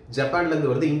வருது? ஜப்பான்ல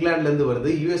இருந்து வருது, இங்கிலாந்துல இருந்து வருது,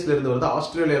 யூஎஸ்ல இருந்து வருது,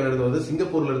 ஆஸ்திரேலியால இருந்து வருது,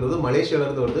 சிங்கப்பூர்ல இருந்து வருது, மலேசியால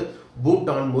இருந்து வருது,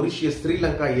 பூட்டான், மொரிஷியஸ்,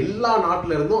 ஸ்ரீலங்கா, எல்லா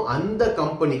நாட்டுல இருந்தும் அந்த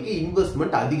கம்பெனிக்கு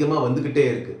இன்வெஸ்ட்மெண்ட் அதிகமா வந்துகிட்டே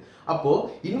இருக்கு. அப்போ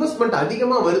இன்வெஸ்ட்மெண்ட்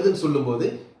அதிகமா வருதுன்னு சொல்லும் போது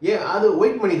அது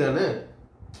ஒயிட் மணி தானே.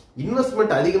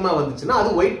 இன்வெஸ்ட்மெண்ட் அதிகமா வந்துச்சுன்னா அது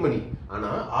ஒயிட் மணி. ஆனா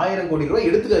 1000 கோடி ரூபாய்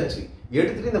எடுத்துக்காச்சு.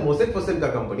 எடுத்துட்டு இந்த மொசைக் பொசன்கா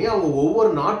கம்பெனி அவங்க ஒவ்வொரு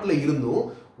நாட்டுல இருந்தும்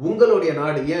உங்களுடைய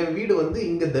நாடு, என் வீடு வந்து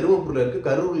இங்க தருமபுரியில இருக்கு,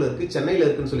 கரூர்ல இருக்கு, சென்னையில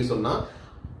இருக்குன்னு சொல்லி சொன்னா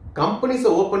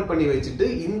கம்பெனிஸை ஓபன் பண்ணி வச்சுட்டு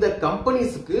இந்த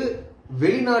கம்பெனிஸ்க்கு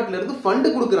வெளிநாட்டுல இருந்து ஃபண்ட்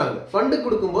கொடுக்குறாங்க. ஃபண்ட்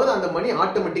கொடுக்கும்போது அந்த மணி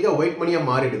ஆட்டோமேட்டிக்கா ஒயிட் மணியா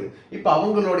மாறிடுது. இப்ப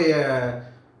அவங்களுடைய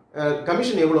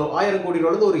கமிஷன் எவ்வளவு? 1000 கோடி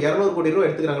ரூபாய் ஒரு 200 கோடி ரூபாய்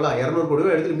எடுத்துக்கிறாங்களா? 200 கோடி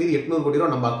ரூபாய் எடுத்துட்டு மீதி 800 கோடி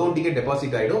ரூபாய் நம்ம அக்கௌண்ட்டுக்கே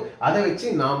டெபாசிட் ஆயிடும். அதை வச்சு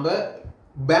நாம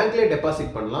பேங்க்ல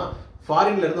டெபாசிட் பண்ணலாம்,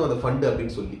 ஃபாரின்ல இருந்து அந்த ஃபண்ட்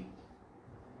அப்படின்னு சொல்லி.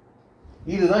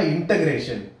 இதுதான்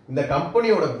இன்டகிரேஷன். இந்த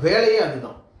கம்பெனியோட வேலையே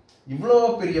அதுதான்.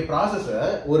 இவ்வளவு பெரிய ப்ராசஸ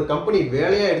ஒரு கம்பெனி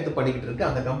வேலையா எடுத்து பண்ணிக்கிட்டு இருக்கு.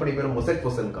 அந்த கம்பெனி பேரு மொசைக்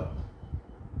பொசன்கா.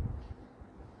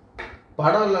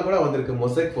 படம் எல்லாம் கூட வந்திருக்கு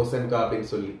மொசைக் பொசன்கா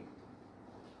அப்படின்னு சொல்லி.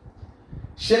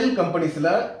 ஷெல் கம்பெனிஸ்ல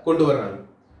கொண்டு வர்றாங்க.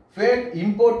 ஃபேக்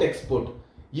இம்போர்ட் எக்ஸ்போர்ட்,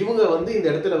 இவங்க வந்து இந்த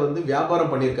இடத்துல வந்து வியாபாரம்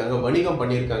பண்ணியிருக்காங்க, வணிகம்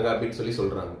பண்ணியிருக்காங்க அப்படின்னு சொல்லி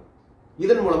சொல்றாங்க.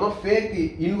 இதன் மூலமா ஃபேக்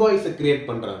இன்வாய்ஸ் கிரியேட்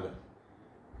பண்றாங்க.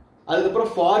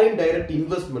 அதுக்கப்புறம் ஃபாரின் டைரக்ட்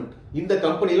இன்வெஸ்ட்மெண்ட், இந்த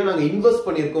கம்பெனில நாங்க இன்வெஸ்ட்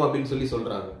பண்ணியிருக்கோம் அப்படின்னு சொல்லி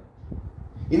சொல்றாங்க.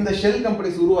 இந்த ஷெல்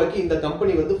கம்பெனிஸ் உருவாக்கி இந்த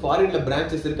கம்பெனி வந்து ஃபாரின்ல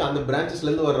பிரான்ச்சஸ் இருக்கு, அந்த பிரான்ச்சஸ்ல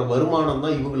இருந்து வர்ற வருமானம்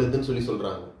தான் இவங்களுக்குன்னு சொல்லி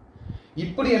சொல்றாங்க.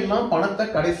 இப்படி எல்லாம் பணத்தை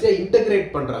கடைசியா இன்டகிரேட்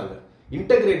பண்றாங்க.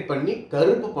 இன்டகிரேட் பண்ணி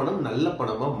கருப்பு பணம் நல்ல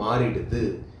பணமா மாறிடுது.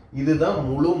 இதுதான்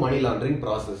முழு மணி லாண்டரிங்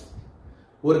ப்ராசஸ்.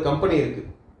 ஒரு கம்பெனி இருக்கு,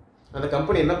 அந்த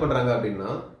கம்பெனி என்ன பண்றாங்க அப்படின்னா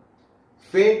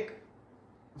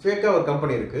ஃபேக்கா ஒரு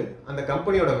கம்பெனி இருக்கு. அந்த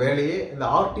கம்பெனியோட வேலையே இந்த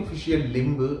ஆர்டிபிஷியல்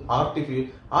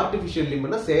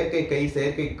லிம்புனா செயற்கை கை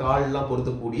செயற்கை கால் எல்லாம்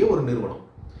பொருத்தக்கூடிய ஒரு நிறுவனம்.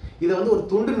 இதை வந்து ஒரு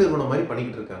துண்டு நிறுவனம் மாதிரி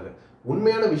பண்ணிக்கிட்டு இருக்காங்க.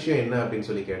 உண்மையான விஷயம் என்ன அப்படின்னு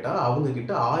சொல்லி கேட்டா, அவங்க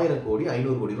கிட்ட 1000 கோடி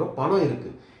 500 கோடி ரூபாய் பணம் இருக்கு.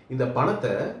 இந்த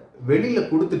பணத்தை வெளியில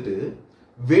கொடுத்துட்டு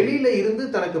வெளியில இருந்து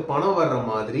தனக்கு பணம் வர்ற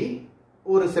மாதிரி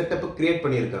ஒரு செட்டப் கிரியேட்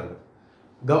பண்ணியிருக்காங்க.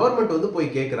 கவர்மெண்ட் வந்து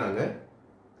போய் கேட்கிறாங்க,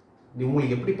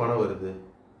 உங்களுக்கு எப்படி பணம் வருது,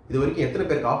 இது வரைக்கும் எத்தனை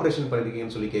பேருக்கு ஆப்ரேஷன்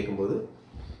பண்ணிருக்கீங்கன்னு சொல்லி கேட்கும்போது,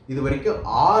 இது வரைக்கும்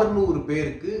 600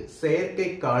 பேருக்கு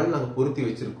செயற்கைக்கால் நாங்கள் பொருத்தி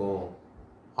வச்சிருக்கோம்.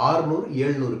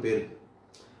 600-700 பேருக்கு.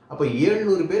 அப்ப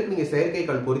 700 பேருக்கு நீங்க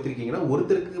செயற்கைக்கால் பொருத்திருக்கீங்கன்னா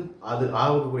ஒருத்தருக்கு அது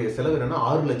ஆகக்கூடிய செலவு என்னன்னா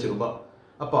 6 லட்சம் ரூபாய்.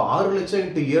 அப்ப 6 லட்சம்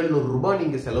 × 700 ரூபாய்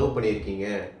நீங்க செலவு பண்ணியிருக்கீங்க.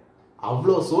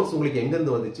 அவ்வளோ சோர்ஸ் உங்களுக்கு எங்க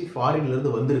இருந்து வந்துச்சு, ஃபாரின்ல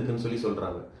இருந்து வந்திருக்குன்னு சொல்லி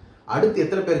சொல்றாங்க. அடுத்து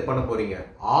எத்தனை பேருக்கு பண்ண போறீங்க,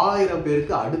 1000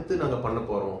 பேருக்கு அடுத்து நாங்க பண்ண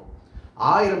போறோம்.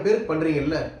 1000 பேருக்கு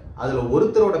பண்றீங்கல்ல, அதுல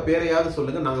ஒருத்தரோட பேரையாவது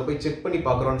சொல்லுங்க, நாங்க போய் செக் பண்ணி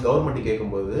பாக்குறோம் கவர்மெண்ட்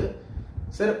கேட்கும்போது,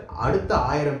 சார் அடுத்த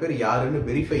 1000 பேர் யாருன்னு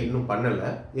வெரிஃபை இன்னும் பண்ணல,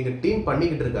 எங்க டீம்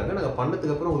பண்ணிக்கிட்டு இருக்காங்க, நாங்க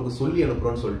பண்ணதுக்கு அப்புறம் உங்களுக்கு சொல்லி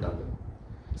அனுப்புறோம்னு சொல்லிட்டாங்க.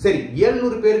 சரி,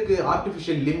 700 பேருக்கு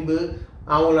ஆர்டிபிஷியல் லிம்பு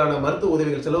அவங்களான மருத்துவ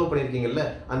உதவிகள் செலவு பண்ணிருக்கீங்கல்ல,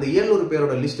 அந்த 700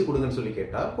 பேரோட லிஸ்ட் கொடுங்கன்னு சொல்லி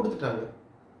கேட்டா கொடுத்துட்டாங்க.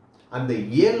 அந்த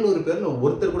 700 பேர்ல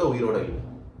ஒருத்தர் கூட உயிரோட இல்லை.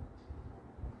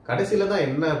 கடைசியில தான்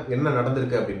என்ன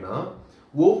நடந்திருக்கு அப்படின்னா,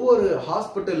 ஒவ்வொரு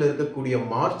ஹாஸ்பிட்டல்ல இருக்கக்கூடிய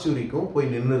மார்ச்சுரிக்கும்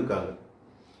போய் நின்று இருக்காங்க.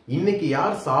 இன்னைக்கு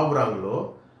யார் சாப்பிடுறாங்களோ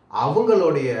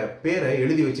அவங்களுடைய பேரை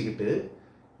எழுதி வச்சுக்கிட்டு,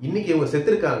 இன்னைக்கு இவங்க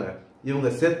செத்துருக்காங்க, இவங்க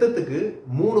செத்ததுக்கு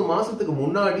 3 மாசத்துக்கு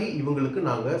முன்னாடி இவங்களுக்கு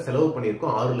நாங்க செலவு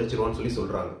பண்ணியிருக்கோம் 6 லட்சம் ரூபான்னு சொல்லி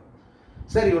சொல்றாங்க.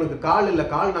 சார் இவனுக்கு கால் இல்ல,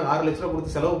 கால் நாங்க 6 லட்சம் ரூபாய்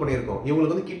கொடுத்து செலவு பண்ணியிருக்கோம்.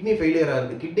 இவங்களுக்கு வந்து கிட்னி ஃபெயிலியரா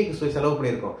இருக்கு, கிட்னிக்கு செலவு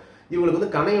பண்ணியிருக்கோம். இவங்களுக்கு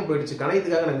வந்து கணையம் போயிடுச்சு,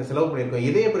 கணையத்துக்காக நாங்க செலவு பண்ணியிருக்கோம்.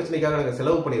 இதய பிரச்சனைக்காக நாங்க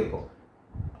செலவு பண்ணியிருக்கோம்.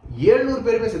 700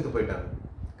 பேருமே செத்து போயிட்டாங்க.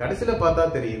 கடைசியில பார்த்தா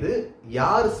தெரியுது,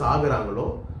 யார் சாகுறாங்களோ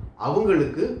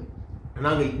அவங்களுக்கு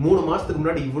நாங்க 3 மாசத்துக்கு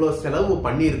முன்னாடி இவ்வளவு செலவு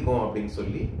பண்ணியிருக்கோம் அப்படின்னு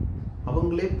சொல்லி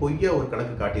அவங்களே பொய்யா ஒரு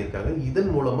கணக்கு காட்டியிருக்காங்க.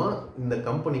 இதன் மூலமா இந்த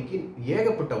கம்பெனிக்கு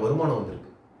ஏகப்பட்ட வருமானம்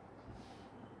வந்திருக்கு.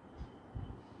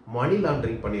 மணி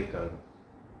லாண்டரிங் பண்ணியிருக்காங்க.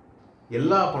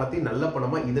 எல்லா பணத்தையும் நல்ல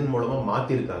பணமா இதன் மூலமா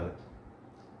மாத்திருக்காங்க.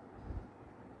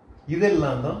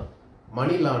 இதெல்லாம் தான்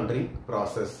மணி லாண்டரிங்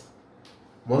ப்ராசஸ்.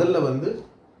 முதல்ல வந்து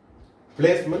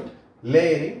பிளேஸ்மெண்ட்,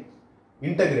 லேயரிங்,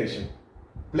 இன்டகிரேஷன்.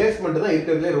 பிளேஸ்மெண்ட் தான்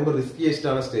இருக்கிறதுல ரொம்ப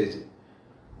ரிஸ்கியஸ்டான ஸ்டேஜ்.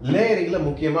 லேயரிங்ல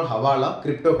முக்கியமா ஹவாலா,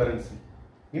 கிரிப்டோ கரன்சி.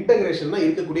 இன்டகிரேஷன்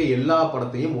இருக்கக்கூடிய எல்லா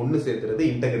பணத்தையும் ஒன்னு சேர்த்துறது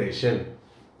இன்டகிரேஷன்.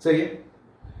 சரி,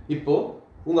 இப்போ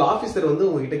உங்க ஆபீசர் வந்து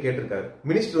உங்ககிட்ட கேட்டிருக்காரு,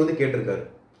 மினிஸ்டர் வந்து கேட்டிருக்காரு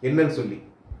என்னன்னு சொல்லி,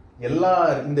 எல்லா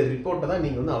இந்த ரிப்போர்ட்டை தான்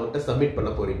நீங்க வந்து அவர்கிட்ட சப்மிட்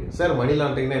பண்ண போறீங்க. சார் மணி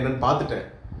லாண்டரிங்னா என்னன்னு பார்த்துட்டேன்,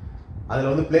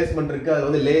 அதுல வந்து பிளேஸ்மெண்ட் இருக்கு, அதுல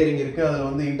வந்து லேயரிங் இருக்கு, அதுல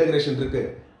வந்து இன்டகிரேஷன் இருக்கு.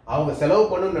 அவங்க செலவு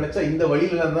பண்ணணும்னு நினைச்சா இந்த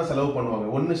வழியில தான் செலவு பண்ணுவாங்க.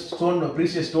 ஒன்னு ஸ்டோன்,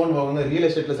 ப்ரீஷியஸ் ஸ்டோன் வாங்குவாங்க, ரியல்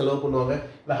எஸ்டேட்ல செலவு பண்ணுவாங்க,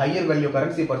 இல்ல ஹையர் வேல்யூ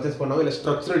கரன்சி பர்ச்சேஸ் பண்ணுவாங்க, இல்ல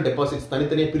ஸ்ட்ரக்சரல் டெபாசிட்ஸ்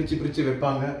தனித்தனியா பிரிச்சு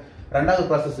வைப்பாங்க. ரெண்டாவது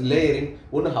ப்ராசஸ் லேயரிங்.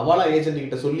 ஒன்னு ஹவாலா ஏஜென்ட்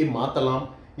கிட்ட சொல்லி மாத்தலாம்,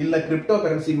 இல்ல கிரிப்டோ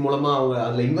கரன்சி மூலமா அவங்க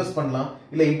அதுல இன்வெஸ்ட் பண்ணலாம்,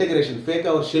 இல்ல இன்டகிரேஷன்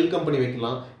ஃபேக்கா ஒரு ஷெல் கம்பெனி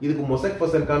வைக்கலாம். இதுக்கு மொசக்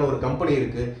பசர்க்கான ஒரு கம்பெனி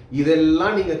இருக்கு.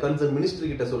 இதெல்லாம் நீங்க கன்சர்ன்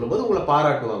மினிஸ்டர் கிட்ட சொல்லும்போது உங்களை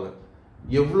பாராட்டுவாங்க,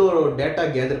 எவ்வளவு டேட்டா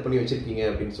கேதர் பண்ணி வச்சிருக்கீங்க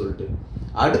அப்படின்னு சொல்லிட்டு.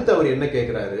 அடுத்து அவர் என்ன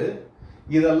கேட்கிறாரு,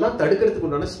 இதெல்லாம் தடுக்கிறதுக்கு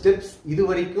உண்டான ஸ்டெப்ஸ் இது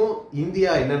வரைக்கும்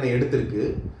இந்தியா என்னென்ன எடுத்திருக்கு,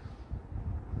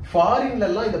 ஃபாரின்ல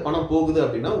எல்லாம் இந்த பணம் போகுது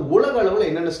அப்படின்னா உலக அளவுல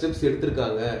என்னென்ன ஸ்டெப்ஸ்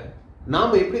எடுத்திருக்காங்க,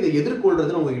 நாம எப்படி இதை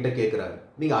எதிர்கொள்றதுன்னு உங்ககிட்ட கேட்கிறாரு.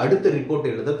 நீங்க அடுத்த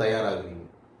ரிப்போர்ட் எழுத தயாராகுறீங்க.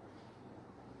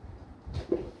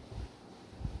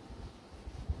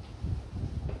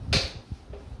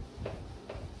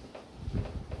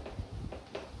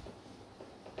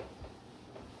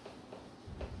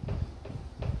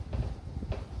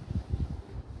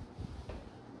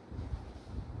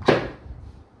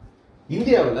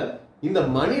 இந்தியாவில் இந்த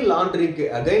மணி லாண்டரிங்க்கு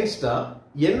அகைன்ஸ்டா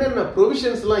என்னென்ன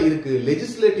ப்ரொவிஷன்ஸ் எல்லாம் இருக்கு,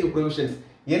 லெஜிஸ்லேட்டிவ் ப்ரொவிஷன்ஸ்,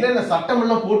 என்னென்ன சட்டம்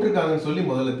எல்லாம் போட்டிருக்காங்கன்னு சொல்லி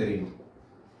முதல்ல தெரியும்.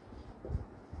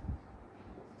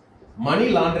 மணி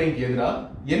லாண்டரிங் எதிராக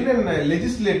என்னென்ன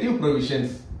லெஜிஸ்லேட்டிவ்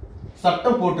ப்ரொவிஷன்ஸ்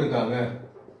சட்டம் போட்டிருக்காங்க.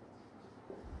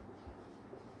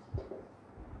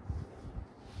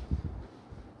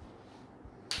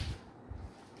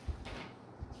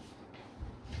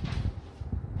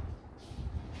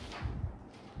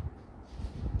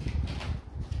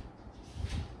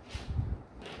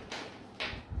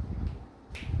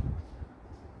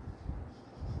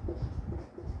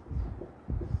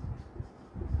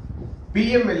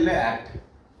 PMLA Act,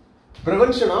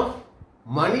 Prevention of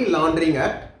Money Laundering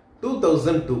Act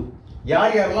 2002.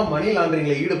 யார் யாரெல்லாம் மணி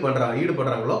லாண்டரிங்ல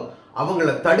ஈடுபடுறாங்களோ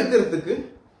அவங்களை தடுக்கிறதுக்கு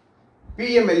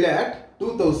PMLA Act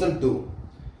 2002.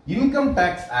 Income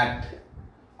tax act,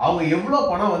 அவங்க எவ்வளவு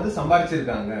பணம் வந்து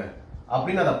சம்பாதிச்சிருக்காங்க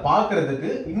அப்படின்னு அதை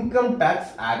பார்க்கிறதுக்கு இன்கம்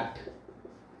டாக்ஸ் ஆக்ட்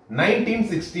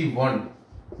 1961,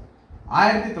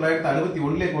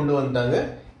 1961 கொண்டு வந்தாங்க.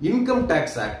 இன்கம்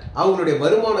டாக்ஸ் ஆக்ட் அவங்களுடைய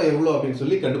வருமானம் எவ்வளவு அப்படின்னு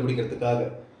சொல்லி கண்டுபிடிக்கிறதுக்காக.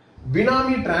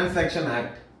 பினாமி டிரான்சாக்ஷன்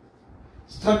ஆக்ட்,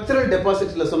 ஸ்ட்ரக்சரல்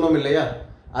டெபாசிட்ல சொன்னோம் இல்லையா,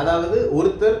 அதாவது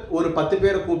ஒருத்தர் ஒரு 10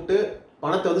 பேரை கூப்பிட்டு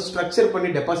பணத்தை வந்து ஸ்ட்ரக்சர் பண்ணி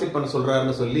டெபாசிட் பண்ண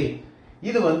சொல்றாருன்னு சொல்லி,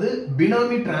 இது வந்து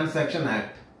பினாமி டிரான்சாக்ஷன்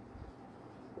ஆக்ட்.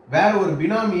 வேற ஒரு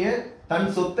பினாமிய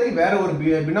தன் சொத்தை வேற ஒரு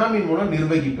பினாமியின் மூலம்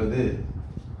நிர்வகிப்பது,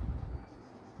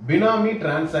 பினாமி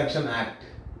transaction act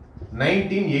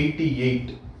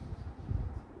 1988.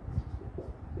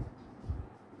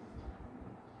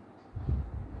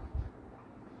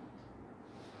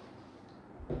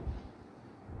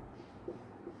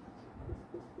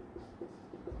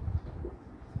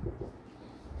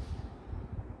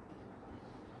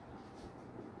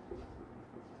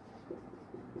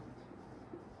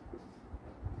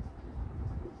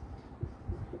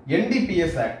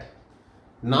 NDPS Act,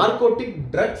 Narcotic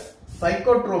Drugs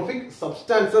Psychotropic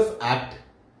Substances Act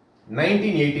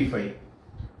 1985,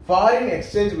 Foreign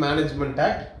Exchange Management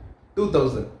Act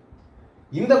 2000.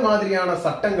 இந்த மாதிரியான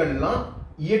சட்டங்கள்லாம்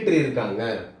இயற்றி இருக்காங்க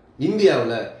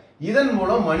இந்தியாவுல. இதன்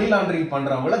மூலம் மணி லாண்டரிங்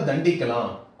பண்றவங்கள தண்டிக்கலாம்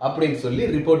அப்படின்னு சொல்லி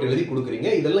ரிப்போர்ட் எழுதி கொடுக்குறீங்க.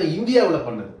 இதெல்லாம் இந்தியாவுல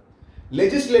பண்ணது.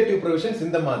 லெஜிஸ்லேட்டிவ் ப்ரொவிஷன்ஸ்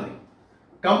இந்த மாதிரி.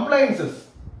 கம்ப்ளைன்சஸ்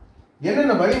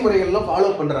என்னென்ன வழிமுறைகள்லாம்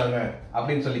ஃபாலோ பண்றாங்க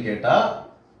அப்படின்னு சொல்லி கேட்டா,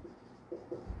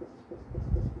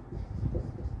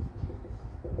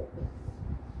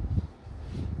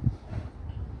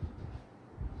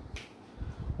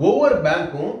 ஒவ்வொரு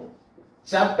பேங்க்கும்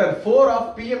chapter 4 of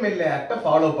PMLA act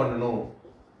follow பண்ணணும்.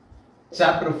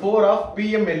 Chapter 4 of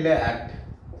PMLA act.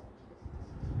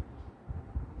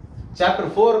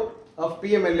 Chapter 4 of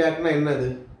PMLA ஆக்ட்னா என்னது?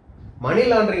 மணி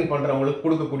லாண்டரிங் பண்றவங்களுக்கு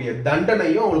கொடுக்கக்கூடிய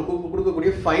தண்டனையும் அவங்களுக்கு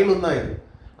கொடுக்கக்கூடிய ஃபைனும் தான் இது.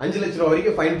 5 லட்சம் ரூபாய்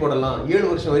வரைக்கும் ஃபைன் போடலாம்,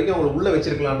 7 வருஷம் வரைக்கும் அவங்களை உள்ள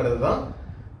வச்சிருக்கலாம்ன்றது தான்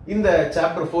இந்த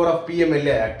சாப்டர் 4 ஆஃப்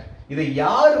PMLA ஆக்ட். இதை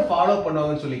யாரு ஃபாலோ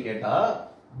பண்ணுவாங்கன்னு சொல்லி கேட்டா,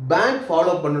 பேங்க்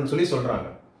ஃபாலோ பண்ணுன்னு சொல்லி சொல்றாங்க.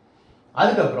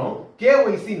 அதுக்கப்புறம்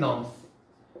KYC நார்ம்ஸ்.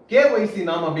 KYC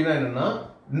நார்ம் அப்படின்னா என்னன்னா,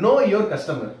 நோ யுவர்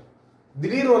கஸ்டமர்.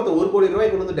 திடீர்னு ஒருத்தர் 1 கோடி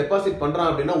ரூபாய்க்கு கொண்டு வந்து டெபாசிட் பண்றான்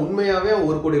அப்படின்னா, உண்மையாவே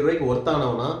 1 கோடி ரூபாய்க்கு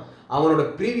ஒர்த்தானவனா, அவனோட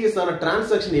ப்ரீவியஸான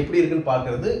டிரான்சாக்ஷன் எப்படி இருக்குன்னு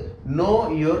பாக்குறது நோ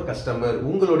யுவர் கஸ்டமர்.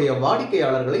 உங்களுடைய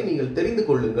வாடிக்கையாளர்களை நீங்கள் தெரிந்து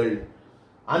கொள்ளுங்கள்.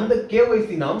 அந்த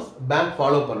KYC நார்ம்ஸ் பேங்க்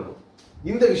ஃபாலோ பண்ணணும்.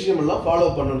 இந்த விஷயம் எல்லாம் ஃபாலோ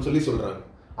பண்ணணும்னு சொல்லி சொல்றாங்க.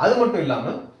 அது மட்டும்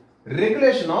இல்லாம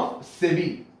ரெகுலேஷன் ஆஃப் செபி.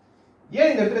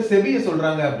 ஏன் இந்த இடத்துல செபியை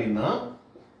சொல்றாங்க அப்படின்னா,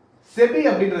 செபி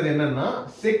அப்படின்றது என்னன்னா,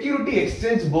 security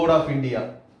exchange board of India.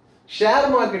 Share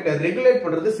மார்க்கெட்டை ரெகுலேட்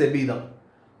பண்றது செபி தான்.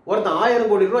 ஒருத்தன் 1000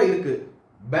 கோடி ரூபாய் இருக்கு,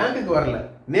 பேங்க்குக்கு வரல,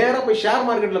 நேரா போய் ஷேர்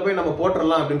மார்க்கெட்ல போய் நம்ம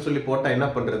போட்டுறலாம் அப்படின்னு சொல்லி போட்டா என்ன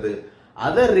பண்றது?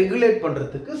 அதை ரெகுலேட்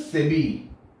பண்றதுக்கு செபி.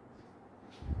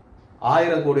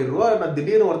 1000 கோடி ரூபாய் நான்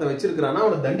திடீர்னு ஒருத்தன் வச்சிருக்கானா,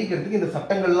 அவனை தண்டிக்கிறதுக்கு இந்த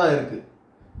சட்டங்கள்லாம் இருக்கு.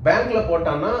 பேங்க்ல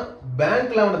போட்டானா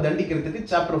பேங்க்ல அவனை தண்டிக்கிறதுக்கு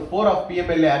சாப்டர் 4 ஆஃப்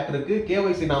PMLA ஆக்ட் இருக்கு,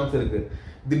 KYC நார்ம்ஸ் இருக்கு.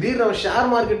 திடீர்னு அவன் ஷேர்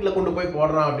மார்க்கெட்ல கொண்டு போய்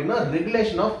போடுறான் அப்படின்னா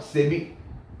regulation of SEBI,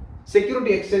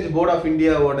 security exchange board of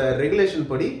இந்தியாவோட ரெகுலேஷன்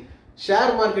படி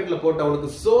ஷேர் மார்க்கெட்ல போட்டவனுக்கு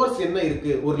சோர்ஸ் என்ன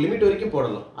இருக்கு, ஒரு லிமிட் வரைக்கும்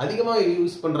போடலாம். அதிகமா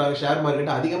யூஸ் பண்றாங்க ஷேர் மார்க்கெட்,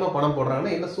 அதிகமா பணம்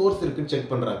போடுறாங்கன்னா என்ன சோர்ஸ் இருக்குன்னு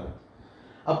செக் பண்றாங்க.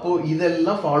 அப்போ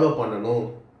இதெல்லாம் ஃபாலோ பண்ணணும்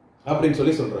அப்படின்னு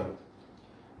சொல்லி சொல்றாங்க.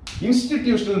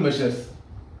 Institutional measures.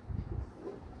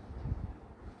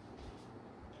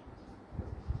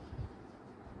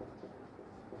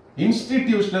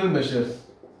 இன்ஸ்டிடியூஷனல் மெஷர்ஸ்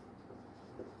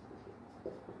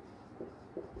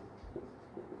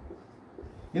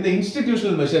இந்த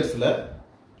இன்ஸ்டிடியூஷனல் மெஷர்ஸ்ல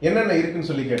என்னென்ன இருக்குன்னு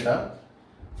சொல்லி கேட்டா,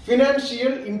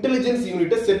 ஃபினான்ஷியல் இன்டெலிஜென்ஸ்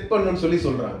யூனிட்டை செட் பண்ணணும்னு சொல்லி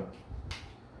சொல்றாங்க.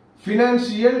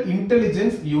 ஃபினான்ஷியல்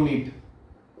இன்டெலிஜென்ஸ் யூனிட்,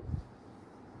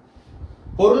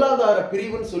 பொருளாதார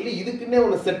பிரிவுன்னு சொல்லி இதுக்குன்னே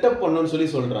ஒன்னு செட்டப் பண்ணணும்னு சொல்லி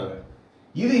சொல்றாங்க.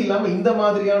 இது இல்லாம இந்த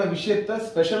மாதிரியான விஷயத்தை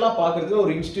ஸ்பெஷலா பாக்குறதுக்கு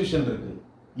ஒரு இன்ஸ்டிடியூஷன் இருக்கு,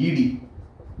 இடி,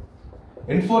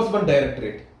 என்ஃபோர்ஸ்மெண்ட்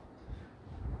டைரக்டரேட்.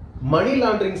 மணி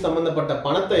லாண்டரிங் சம்பந்தப்பட்ட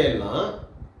பணத்தை எல்லாம்,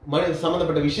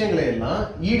 சம்பந்தப்பட்ட விஷயங்களை எல்லாம்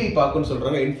இடி பார்க்குன்னு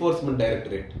சொல்றாங்க, என்ஃபோர்ஸ்மெண்ட்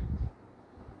டைரக்டரேட்.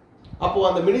 அப்போ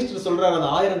அந்த மினிஸ்டர் சொல்றாங்க, அந்த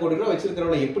 1000 கோடி ரூபாய்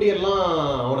வச்சிருக்கிறவனை எப்படி எல்லாம்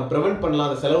அவனை பிரிவென்ட் பண்ணலாம்,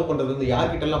 அதை செலவு பண்றது வந்து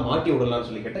யார்கிட்ட எல்லாம் மாட்டி விடலாம்னு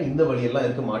சொல்லி கேட்டா, இந்த வழியெல்லாம்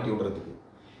இருக்கு மாட்டி விடுறதுக்கு.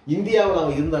 இந்தியாவில்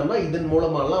அவன் இருந்தான்னா இதன்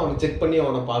மூலமாலாம் அவனை செக் பண்ணி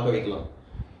அவனை பார்க்க வைக்கலாம்.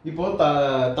 இப்போ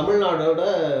தமிழ்நாடோட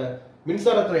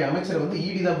மின்சாரத்துறை அமைச்சர் வந்து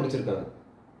இடி தான் பிடிச்சிருக்காங்க.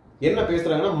 என்ன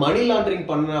பேசுறாங்கன்னா, மணி லாண்டரிங்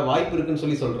பண்ண வாய்ப்பு இருக்குன்னு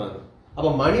சொல்லி சொல்றாங்க. அப்ப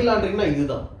மணி லாண்டரிங்னா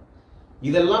இதுதான்,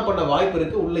 இதெல்லாம் பண்ண வாய்ப்பு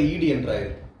இருக்கு, உள்ள இடி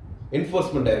என்றாயிருக்கு,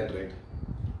 என்ஃபோர்ஸ்மெண்ட் டைரக்டரேட்.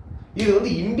 இது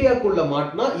வந்து இந்தியாக்குள்ள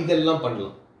மாட்டினா இதெல்லாம்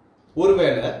பண்ணலாம்.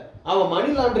 ஒருவேளை அவன்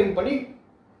மணி லாண்டரிங் பண்ணி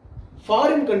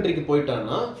ஃபாரின் கண்ட்ரிக்கு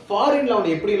போயிட்டான்னா, ஃபாரின்ல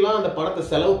அவன் எப்படி எல்லாம் அந்த பணத்தை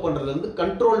செலவு பண்றது வந்து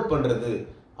கண்ட்ரோல் பண்றது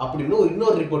அப்படின்னு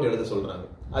இன்னொரு ரிப்போர்ட் எழுத சொல்றாங்க.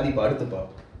 அது இப்ப அடுத்து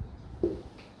பார்ப்போம்.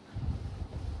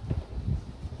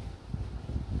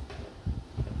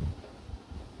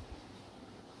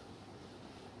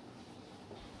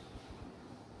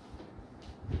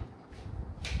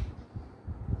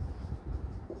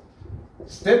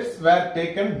 Steps were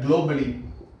taken globally.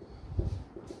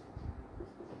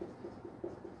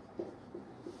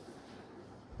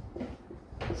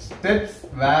 Steps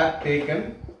were taken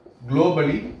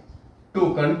globally to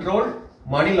control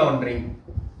money laundering.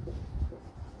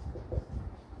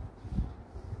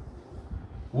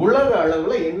 உலக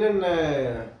அளவுல என்னென்ன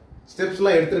ஸ்டெப்ஸ்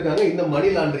எல்லாம் எடுத்திருக்காங்க இந்த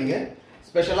மணி லாண்டரிங்க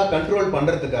ஸ்பெஷலா கண்ட்ரோல்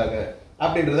பண்றதுக்காக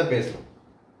அப்படின்றத பேசணும்.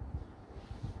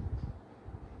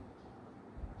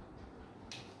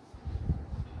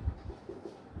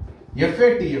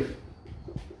 FATF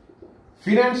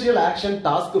financial action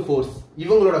task force,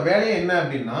 இவங்களோட வேலையை என்ன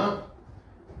அப்படின்னா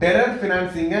டெரர்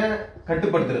பினான்சிங்க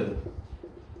கட்டுப்படுத்துறது.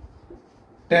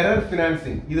 டெரர்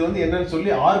பினான்சிங் இது வந்து என்னன்னு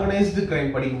சொல்லி ஆர்கனைஸ்டு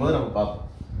கிரைம் படிக்கும்போது நம்ம பார்ப்போம்.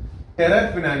 டெரர்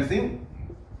பினான்சிங்,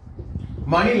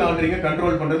 மணி லாண்டரிங்க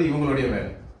கண்ட்ரோல் பண்றது இவங்களுடைய வேலை.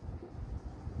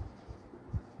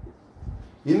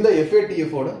 இந்த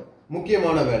FATF ஓட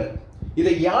முக்கியமான வேலை.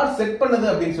 இதை யார் செட் பண்ணது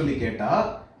அப்படின்னு சொல்லி கேட்டா,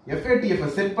 FATF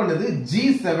செட் பண்ணது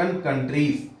G7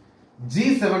 கண்ட்ரீஸ்,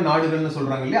 G7 நாடுகள்னு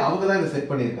சொல்றாங்க இல்லையா, அவங்க தான் இதை செட்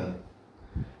பண்ணியிருக்காங்க.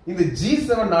 இந்த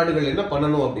G7 நாடுகள் என்ன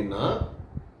பண்ணணும் அப்படின்னா,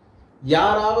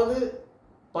 யாராவது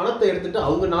பணத்தை எடுத்துட்டு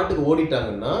அவங்க நாட்டுக்கு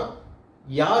ஓடிட்டாங்கன்னா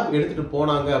யார் எடுத்துட்டு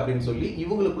போனாங்க அப்படின்னு சொல்லி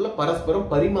இவங்களுக்குள்ள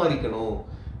பரஸ்பரம் பரிமாறிக்கணும்,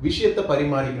 விஷயத்தை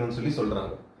பரிமாறிக்கணும்னு சொல்லி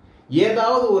சொல்றாங்க.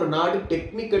 ஏதாவது ஒரு நாடு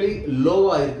டெக்னிக்கலி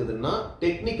லோவா இருக்குதுன்னா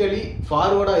டெக்னிக்கலி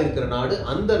ஃபார்வர்டா இருக்கிற நாடு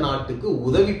அந்த நாட்டுக்கு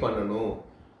உதவி பண்ணணும்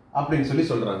அப்படின்னு சொல்லி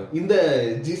சொல்றாங்க. இந்த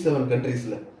G7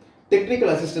 கண்ட்ரீஸ்ல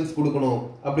டெக்னிக்கல் அசிஸ்டன்ஸ் கொடுக்கணும்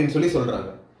அப்படின்னு சொல்லி சொல்றாங்க.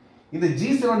 இந்த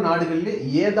G7 நாடுகள்ல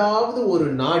ஏதாவது ஒரு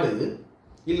நாடு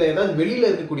இல்ல ஏதாவது வெளியில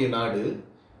இருக்கக்கூடிய நாடு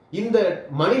இந்த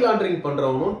மணி லாண்டரிங்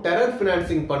பண்றவனும் டெரர்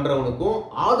பினான்சிங் பண்றவனுக்கும்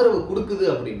ஆதரவு கொடுக்குது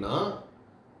அப்படின்னா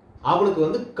அவனுக்கு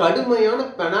வந்து கடுமையான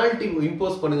பெனால்டி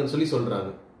இம்போஸ் பண்ணுங்கன்னு சொல்லி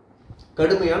சொல்றாங்க.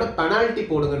 கடுமையான பெனால்டி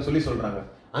போடுங்கன்னு சொல்லி சொல்றாங்க.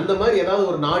 அந்த மாதிரி ஏதாவது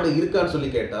ஒரு நாடு இருக்கான்னு சொல்லி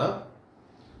கேட்டா,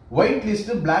 white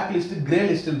list, black list, grey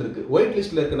list இருக்கு. ஒயிட்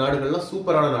லிஸ்ட்ல இருக்க நாடுகள்லாம்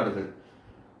சூப்பரான நாடுகள்.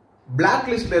 பிளாக்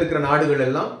லிஸ்ட்ல இருக்கிற நாடுகள்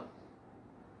எல்லாம்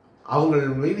அவங்க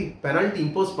மீது பெனால்டி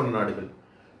இம்போஸ் பண்ண நாடுகள்.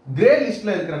 கிரே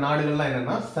லிஸ்ட்ல இருக்கிற நாடுகள்லாம்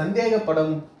என்னன்னா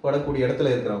சந்தேகப்படக்கூடிய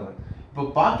இடத்துல இருக்கிறவங்க. இப்போ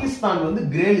பாகிஸ்தான் வந்து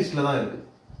கிரே லிஸ்ட்ல தான் இருக்கு.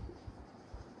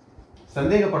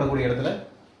 சந்தேகப்படக்கூடிய இடத்துல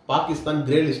பாகிஸ்தான்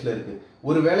கிரே லிஸ்ட்ல இருக்கு.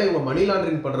 ஒருவேளை இவங்க மணி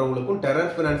லாண்டரிங் பண்றவங்களுக்கும்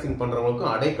டெரர் பினான்சிங்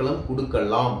பண்றவங்களுக்கும் அடைக்கலம்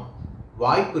கொடுக்கலாம்,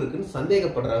 வாய்ப்பு இருக்குன்னு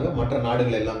சந்தேகப்படுறாங்க மற்ற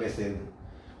நாடுகள் எல்லாமே சேர்ந்து.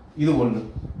 இது ஒண்ணு.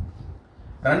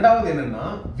 ரெண்டாவது என்னன்னா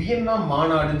வியன்னா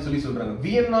மாநாடுன்னு சொல்லி சொல்றாங்க.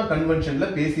 வியன்னா கன்வென்ஷன்ல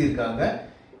பேசியிருக்காங்க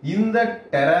இந்த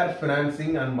டெரர்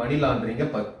பினான்சிங் அண்ட் மணி லாண்டரிங்க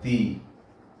பத்தி.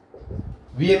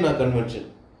 Vienna convention.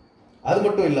 அது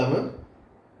மட்டும் இல்லாம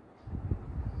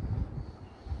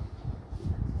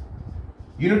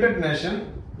யுனைடெட் நேஷன்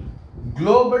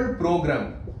குளோபல் ப்ரோக்ராம்,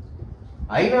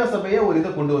 ஐநா சபையை ஒரு இதை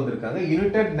கொண்டு வந்திருக்காங்க.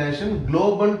 United nation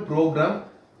global program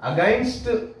against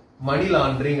money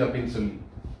laundering அப்படின்னு சொல்லி.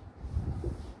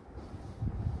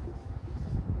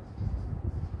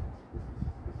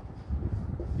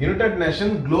 United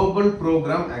nation global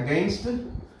program against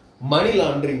money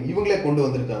laundering இவங்களே கொண்டு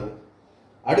வந்திருக்காங்க.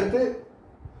 அடுத்து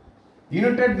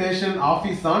United nation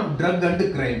office on drug and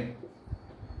crime.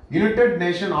 United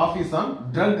nation office on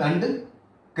drug and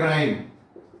crime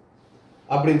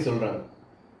அப்படின்னு சொல்றாங்க.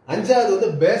 அஞ்சாவது வந்து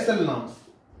பேசல் நார்ம்ஸ்.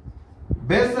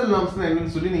 பேசல் நார்ம்ஸ்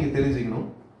என்னன்னு சொல்லி நீங்க தெரிஞ்சுக்கணும்.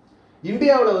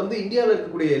 இந்தியாவில் வந்து இந்தியாவில்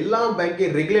இருக்கக்கூடிய எல்லா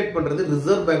பேங்கையும் ரெகுலேட் பண்றது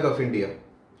ரிசர்வ் பேங்க் ஆஃப் இந்தியா.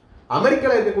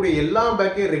 அமெரிக்காவில் இருக்கக்கூடிய எல்லா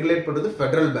பேங்கையும் ரெகுலேட் பண்றது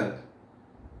ஃபெடரல் பேங்க்.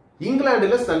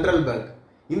 இங்கிலாந்துல சென்ட்ரல் பேங்க்.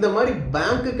 இந்த மாதிரி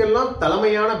பேங்குக்கெல்லாம்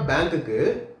தலைமையான பேங்குக்கு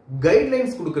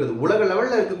கைட்லைன்ஸ் கொடுக்கிறது, உலக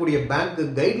லெவல்ல இருக்கக்கூடிய பேங்க்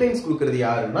கைட்லைன்ஸ் கொடுக்கிறது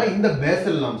யாருன்னா இந்த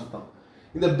பேசல் நார்ம்ஸ் தான்.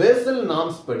 இந்த பேசல்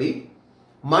நார்ம்ஸ் படி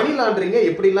மணி லாண்டரிங்க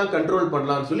எப்படி எல்லாம் கண்ட்ரோல்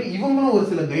பண்ணலாம்னு சொல்லி இவங்களும் ஒரு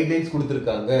சில கைட்லைன்ஸ்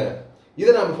கொடுத்திருக்காங்க.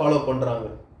 இதை நாம ஃபாலோ பண்றாங்க.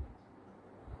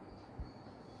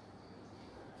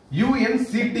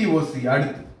 UNCTOC.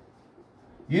 அடுத்து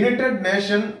United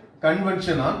nation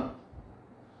convention on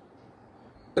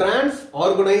trans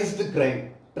organised crime.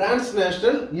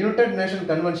 Transnational United nation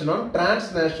convention on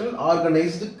transnational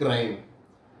organised crime.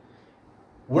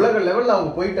 உலக லெவல்ல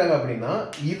அவங்க போயிட்டாங்க அப்படின்னா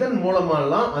இதன்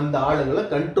மூலமாலாம் அந்த ஆளுங்களை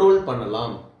கண்ட்ரோல்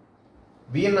பண்ணலாம்.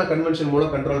 வியன்னா கன்வென்ஷன்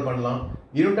மூலம் கண்ட்ரோல் பண்ணலாம்.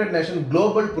 United nation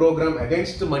global program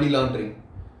against money laundering,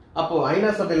 அப்போ ஐநா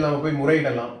சபையில் நாம போய்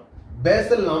முறையிடலாம்.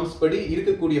 பேசல் நார்ம்ஸ் படி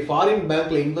இருக்கக்கூடிய ஃபாரின்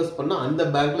பேங்க்ல இன்வெஸ்ட் பண்ணா அந்த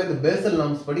பேங்க்ல இந்த பேசல்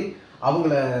நார்ம்ஸ் படி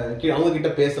அவங்க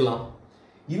கிட்ட பேசலாம்.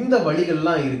 இந்த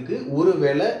வழிகள்லாம் இருக்கு.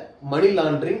 ஒருவேளை மணி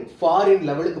லாண்டரிங் ஃபாரின்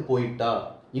லெவலுக்கு போயிட்டா,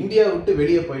 இந்தியா விட்டு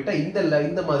வெளியே போயிட்டா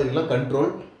இந்த மாதிரி எல்லாம்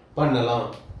கண்ட்ரோல் பண்ணலாம்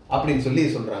அப்படின்னு சொல்லி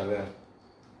சொல்றாங்க.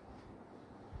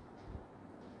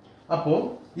 அப்போ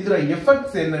இதுல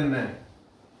எஃபெக்ட்ஸ் என்னென்ன,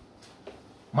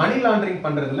 மணி லாண்டரிங்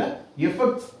பண்றதுல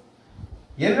எஃபெக்ட்ஸ்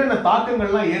என்னென்ன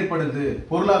தாக்கங்கள்லாம் ஏற்படுது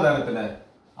பொருளாதாரத்துல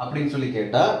அப்படின்னு சொல்லி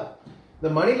கேட்டா, இந்த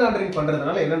மணி லாண்டரிங்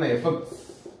பண்றதுனால என்னென்ன எஃபெக்ட்ஸ்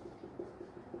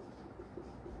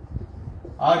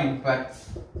ஆர் இம்பாக்ட்ஸ்,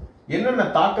 என்னென்ன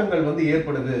தாக்கங்கள் வந்து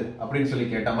ஏற்படுது அப்படின்னு சொல்லி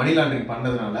கேட்டா மணி லாண்டரிங்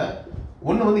பண்றதுனால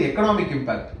ஒண்ணு வந்து எக்கனாமிக்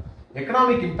இம்பாக்ட்.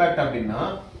 எக்கனாமிக் இம்பாக்ட் அப்படின்னா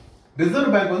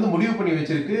ரிசர்வ் பேங்க் வந்து முடிவு பண்ணி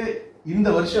வச்சிருக்கு இந்த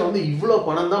வருஷம் வந்து இவ்வளவு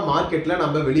பணம் தான் மார்க்கெட்ல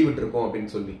நம்ம வெளிவிட்டு இருக்கோம்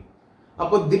அப்படின்னு சொல்லி.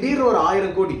 அப்போ திடீர்னு ஒரு 1000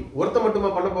 கோடி ஒருத்த மட்டுமா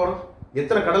பண்ண போறோம்,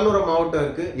 எத்தனை கடலோர மாவட்டம்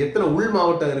இருக்கு, எத்தனை உள்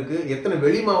மாவட்டம் இருக்கு, எத்தனை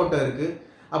வெளி மாவட்டம் இருக்கு.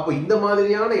 அப்போ இந்த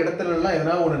மாதிரியான இடத்துல எல்லாம்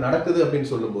எதனா ஒண்ணு நடக்குது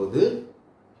அப்படின்னு சொல்லும்போது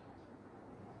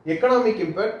எக்கனாமிக்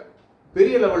இம்பாக்ட்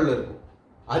பெரிய லெவல்ல இருக்கும்.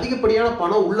 அதிகப்படியான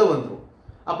பணம் உள்ள வந்துடும்.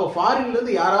 அப்ப ஃபாரின்ல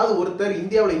இருந்து யாராவது ஒருத்தர்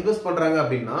இந்தியாவில் இன்வெஸ்ட் பண்றாங்க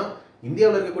அப்படின்னா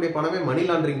இந்தியாவில் இருக்கக்கூடிய பணமே மணி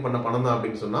லாண்டரிங் பண்ண பணம் தான்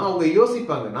அப்படின்னு சொன்னா அவங்க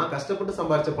யோசிப்பாங்க, நான் கஷ்டப்பட்டு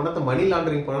சம்பாதிச்ச பணத்தை மணி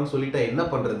லாண்டரிங் பணம்னு சொல்லிட்டா என்ன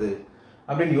பண்றது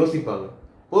அப்படின்னு யோசிப்பாங்க.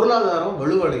 பொருளாதாரம்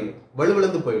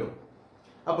வலுவிழந்து போயிடும்.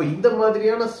 அப்ப இந்த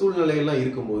மாதிரியான சூழ்நிலை எல்லாம்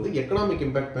இருக்கும்போது எக்கனாமிக்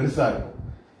இம்பாக்ட் பெருசா இருக்கும்.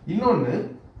 இன்னொன்னு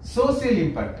சோசியல்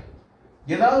இம்பாக்ட்.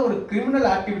 ஏதாவது ஒரு கிரிமினல்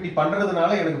ஆக்டிவிட்டி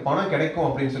பண்றதுனால எனக்கு பணம் கிடைக்கும்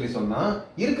அப்படின்னு சொன்னா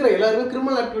இருக்கிற எல்லாருமே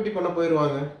கிரிமினல் ஆக்டிவிட்டி பண்ண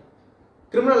போயிருவாங்க.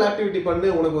 கிரிமினல் ஆக்டிவிட்டி பண்ணு,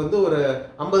 உனக்கு வந்து ஒரு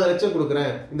 50 லட்சம்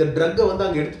கொடுக்குறேன், இந்த ட்ரக்கை வந்து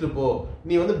அங்க எடுத்துட்டு போ,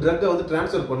 நீ வந்து ட்ரக்கை வந்து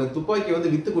டிரான்ஸ்ஃபர் பண்ணு, துப்பாக்கி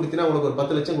வந்து வித்து கொடுத்தினா உனக்கு ஒரு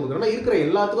 10 லட்சம் கொடுக்குறேன்னா இருக்கிற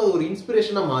எல்லாத்துக்கும் அது ஒரு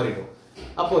இன்ஸ்பிரேஷனா மாறிடும்.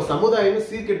 அப்போ சமுதாயமே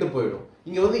சீர்கெட்டு போயிடும்.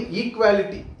 இங்க வந்து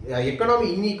ஈக்குவாலிட்டி, எக்கனாமி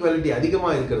இன்இக்வாலிட்டி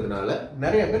அதிகமா இருக்கிறதுனால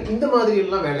நிறைய பேர் இந்த மாதிரி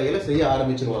எல்லாம் வேலைகளை செய்ய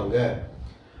ஆரம்பிச்சிருவாங்க.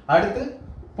 அடுத்து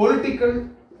பொலிட்டிக்கல்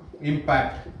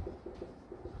இம்பாக்ட்.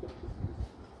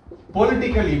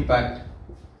 Political impact.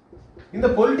 இந்த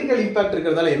பொலிட்டிக்கல் இம்பாக்ட்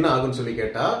இருக்கிறதால என்ன ஆகும்னு சொல்லி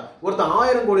கேட்டா, ஒருத்தன்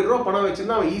 1000 கோடி ரூபாய் பணம்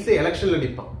வச்சிருந்தா அவன் ஈஸியா எலெக்ஷன்ல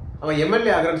நிற்பான். அவன்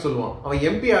எம்எல்ஏ ஆகிறன்னு சொல்லுவான், அவன்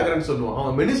எம்பி ஆகிறன்னு சொல்லுவான்,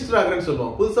 அவன் மினிஸ்டர் ஆகிறன்னு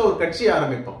சொல்லுவான், புதுசா ஒரு கட்சி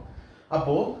ஆரம்பிப்பான்.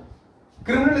 அப்போ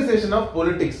கிரிமினலைசேஷன் ஆஃப்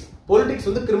பொலிட்டிக்ஸ். பொலிட்டிக்ஸ்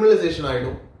வந்து கிரிமினலைசேஷன்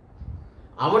ஆயிடும்.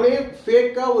 அவனே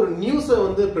ஃபேக்கா ஒரு நியூஸை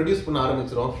வந்து ப்ரொடியூஸ் பண்ண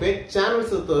ஆரம்பிச்சிருவான், ஃபேக்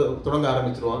சேனல்ஸ் தொடங்க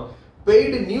ஆரம்பிச்சிருவான்,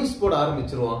 பெய்டு நியூஸ் போட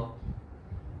ஆரம்பிச்சிருவான்,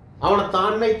 அவனை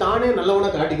தானே நல்லவனை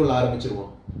காட்டிக்கொள்ள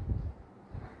ஆரம்பிச்சிருவான்.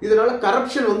 இதனால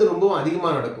கரப்ஷன் வந்து ரொம்பவும் அதிகமா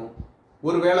நடக்கும்.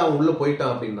 ஒருவேளை அவன் உள்ள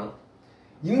போயிட்டான் அப்படின்னா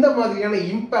இந்த மாதிரியான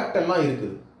இம்பாக்ட் எல்லாம்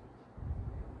இருக்குது.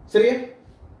 சரியா?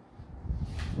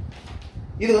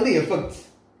 இது வந்து எஃபெக்ட்ஸ்.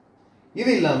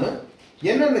 இது இல்லாம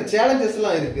என்னென்ன சேலஞ்சஸ்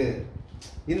எல்லாம் இருக்கு,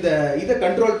 இந்த இதை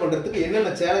கண்ட்ரோல் பண்றதுக்கு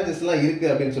என்னென்ன சேலஞ்சஸ் எல்லாம் இருக்கு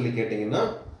அப்படின்னு சொல்லி கேட்டீங்கன்னா,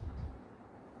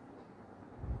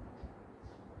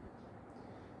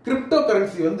 கிரிப்டோ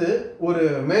கரன்சி வந்து ஒரு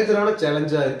மேஜரான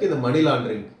சேலஞ்சா இருக்கு. இந்த money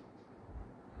laundering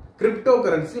crypto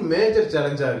currency major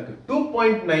சேலஞ்சா இருக்கு.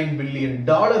 $2.9 பில்லியன்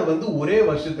வந்து ஒரே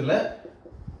வருஷத்துல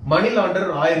மணி லாண்டர்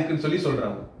ஆயிருக்குன்னு சொல்லி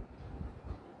சொல்றாங்க.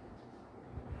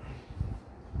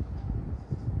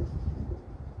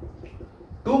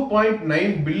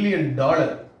 $2.9 பில்லியன்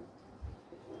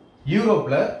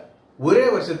யூரோப்ல ஒரே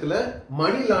வருஷத்துல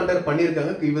மணி லாண்டர்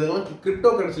பண்ணிருக்காங்க. இவங்க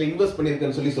கிரிப்டோ கரன்சில இன்வெஸ்ட்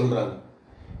பண்ணிருக்கான்னு சொல்லி சொல்றாங்க.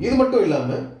 இது மட்டும் இல்லாம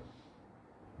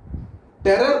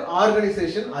டெரர்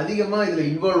ஆர்கனைசேஷன் அதிகமா இதுல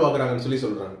இன்வால்வ் ஆகுறாங்கன்னு சொல்லி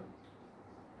சொல்றாங்க.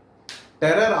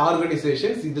 டெரர்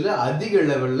ஆர்கனைசேஷன்ஸ் இதுல அதிக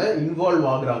லெவல்ல இன்வால்வ்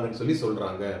ஆகுறாங்கன்னு சொல்லி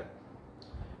சொல்றாங்க.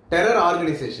 Terror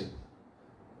organisation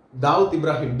Dawood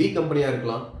Ibrahim D கம்பெனியா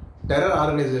இருக்கலாம், டெரர்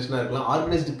ஆர்கனைசேஷனா இருக்கலாம்,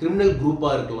 ஆர்கனைஸ்டு கிரிமினல்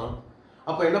குரூப்பா இருக்கலாம்.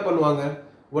 அப்ப என்ன பண்ணுவாங்க,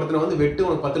 ஒருத்தனை வந்து வெட்டு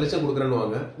உனக்கு 10 லட்சம்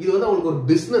கொடுக்குறேன்னு. இது வந்து அவங்களுக்கு ஒரு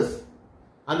பிசினஸ்.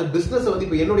 அந்த பிசினஸ் வந்து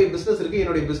இப்ப என்னுடைய பிசினஸ் இருக்கு,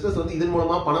 என்னுடைய பிசினஸ் வந்து இதன்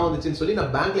மூலமா பணம் வந்துச்சுன்னு சொல்லி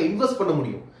நான் பேங்க்ல இன்வெஸ்ட் பண்ண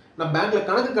முடியும், நான் பேங்க்ல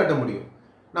கணக்கு காட்ட முடியும்.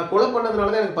 நான் கொலை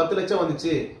பண்ணதுனாலதான் எனக்கு 10 லட்சம்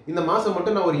வந்துச்சு, இந்த மாசம்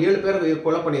மட்டும் நான் ஒரு 7 பேரை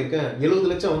கொலை பண்ணியிருக்கேன், 70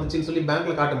 லட்சம் வந்துச்சுன்னு சொல்லி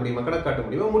பேங்க்ல காட்ட முடியுமா, கணக்கு காட்ட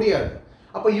முடியுமா? முடியாது.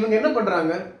 அப்ப இவங்க என்ன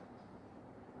பண்றாங்க,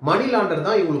 மணி லாண்டர்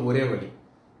தான் இவங்களுக்கு ஒரே வழி.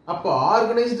 அப்போ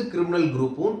ஆர்கனைஸ்டு கிரிமினல்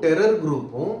குரூப்பும் டெரர்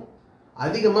குரூப்பும்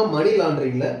அதிகமா மணி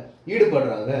லாண்டரிங்ல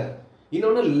ஈடுபடுறாங்க.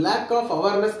 இன்னொன்னு lack of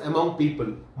awareness among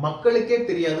people. மக்களுக்கே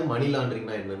தெரியாது மணி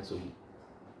லாண்டரிங்னா என்னன்னு சொல்லி,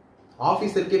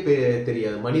 ஆபீசருக்கே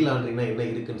தெரியாது மணி லாண்டரிங்னா என்ன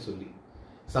இருக்குன்னு சொல்லி.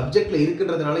 சப்ஜெக்ட்ல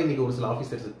இருக்குன்றதுனால இன்னைக்கு ஒரு சில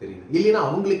ஆபீசர்ஸுக்கு தெரியுது, இல்லைன்னா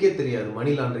அவங்களுக்கே தெரியாது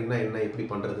மணி லாண்டரிங்னா என்ன, எப்படி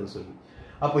பண்றதுன்னு சொல்லி.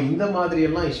 அப்போ இந்த மாதிரி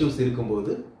எல்லாம் இஷ்யூஸ்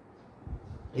இருக்கும்போது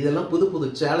இதெல்லாம் புது புது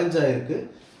சேலஞ்சா இருக்கு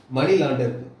மணி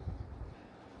லாண்டருக்கு.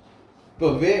 இப்போ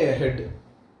வே ஹெட்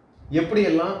எப்படி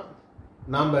எல்லாம்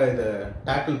நாம இதை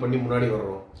டேக்கிள் பண்ணி முன்னாடி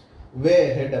வர்றோம், வே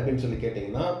ஹெட் அப்படின்னு சொல்லி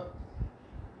கேட்டீங்கன்னா,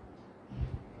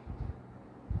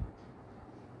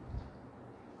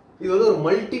 இது வந்து ஒரு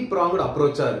மல்டி ப்ராங்க்டு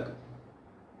அப்ரோச்சா இருக்கு.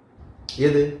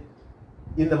 எது,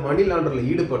 இந்த மணி லாண்டர்ல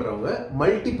ஈடுபடுறவங்க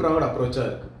மல்டி ப்ராங்க்டு அப்ரோச்சா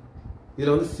இருக்கு.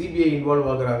 இதுல வந்து சிபிஐ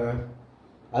இன்வால்வ் ஆகுறாங்க,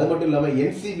 அது மட்டும் இல்லாம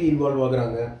என்சிபி இன்வால்வ்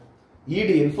ஆகுறாங்க,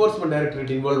 இடி என்ஃபோர்ஸ்மெண்ட்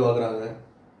டைரக்டரேட் இன்வால்வ் ஆகுறாங்க,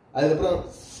 அதுக்கப்புறம்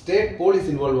ஸ்டேட் போலீஸ்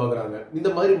இன்வால்வ் ஆகுறாங்க. இந்த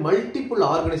மாதிரி மல்டிபிள்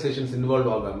ஆர்கனைசேஷன்ஸ் இன்வால்வ்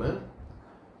ஆகாம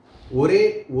ஒரே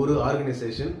ஒரு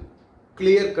ஆர்கனைசேஷன்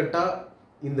கிளியர் கட்டா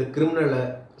இந்த கிரிமினலை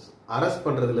அரெஸ்ட்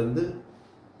பண்றதுல இருந்து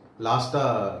லாஸ்டா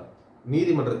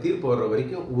நீதிமன்ற தீர்ப்பு வர்ற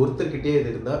வரைக்கும் ஒருத்தர்கிட்டே இது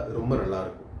இருந்தா ரொம்ப நல்லா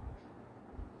இருக்கும்.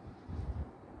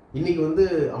 இன்னைக்கு வந்து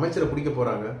அமைச்சரை பிடிக்க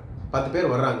போறாங்க, 10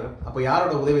 பேர் வர்றாங்க. அப்ப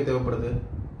யாரோட உதவி தேவைப்படுது,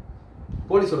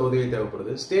 போலீஸோட உதவி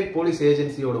தேவைப்படுது. ஸ்டேட் போலீஸ்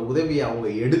ஏஜென்சியோட உதவியை அவங்க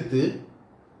எடுத்து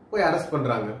போய் அரெஸ்ட்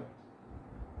பண்றாங்க.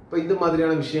 இப்ப இந்த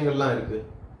மாதிரியான விஷயங்கள்லாம் இருக்கு.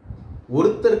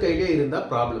 ஒருத்தர் கையிலே இருந்தா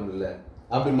ப்ராப்ளம் இல்லை.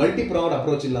 அப்படி மல்டி ப்ராங்க்டு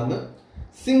அப்ரோச் இல்லாம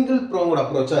சிங்கிள் ப்ராங்க்டு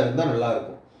அப்ரோச்சா இருந்தா நல்லா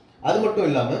இருக்கும். அது மட்டும்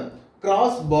இல்லாம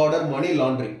கிராஸ் பார்டர் மணி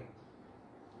லாண்டரிங்,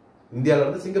 இந்தியாவில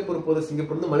இருந்து சிங்கப்பூர் போகுது,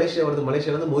 சிங்கப்பூர் இருந்து மலேசியா வருது,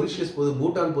 மலேசியால இருந்து மொரிஷியஸ் போகுது,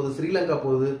 பூட்டான் போகுது, ஸ்ரீலங்கா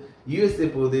போகுது, யூஎஸ்ஏ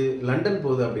போகுது, லண்டன்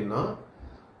போகுது அப்படின்னா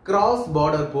கிராஸ்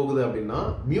பார்டர் போகுது அப்படின்னா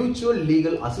மியூச்சுவல்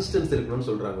லீகல் அசிஸ்டன்ஸ் இருக்கணும்னு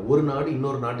சொல்றாங்க. ஒரு நாடு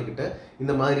இன்னொரு நாட்டுக்கிட்ட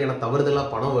இந்த மாதிரியான தவறுதலா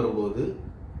பணம் வரும்போது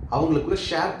அவங்களுக்குள்ள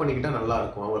ஷேர் பண்ணிக்கிட்டா நல்லா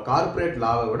இருக்கும். அவங்க கார்பரேட்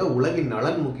லாவை விட உலகின்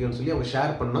நலன் முக்கியம்னு சொல்லி அவங்க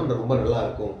ஷேர் பண்ணா ரொம்ப நல்லா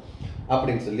இருக்கும்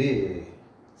அப்படின்னு சொல்லி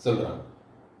சொல்றாங்க.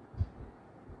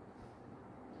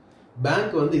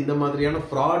 பேங்க் வந்து இந்த மாதிரியான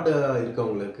ஃப்ராட்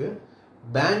இருக்கவங்களுக்கு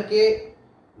பேங்கே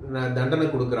தண்டனை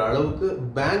கொடுக்குற அளவுக்கு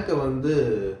பேங்கை வந்து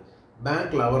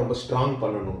பேங்க் லாவை ரொம்ப ஸ்ட்ராங்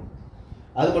பண்ணணும்.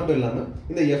 அது மட்டும் இல்லாம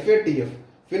இந்த FATF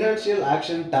ஃபினான்ஷியல்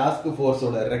ஆக்ஷன் டாஸ்க்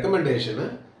ஃபோர்ஸோட ரெக்கமெண்டேஷனை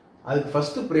அதுக்கு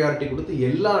ஃபர்ஸ்ட் ப்ரியாரிட்டி கொடுத்து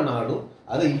எல்லா நாடும்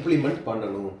அதை இம்ப்ளிமெண்ட்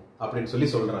பண்ணணும் அப்படின்னு சொல்லி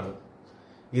சொல்றாங்க.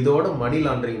 இதோட மணி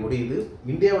லாண்டரிங் முடியுது.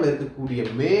 இந்தியாவில் இருக்கக்கூடிய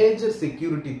மேஜர்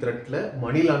செக்யூரிட்டி த்ரெட்ல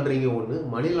மணி லாண்டரிங் ஒன்று.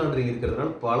 மணி லாண்டரிங்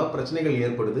இருக்கிறதுனால பல பிரச்சனைகள்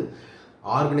ஏற்படுது.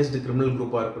 ஆர்கனைஸ்டு கிரிமினல்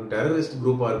குரூப்பா இருக்கட்டும், டெரரிஸ்ட்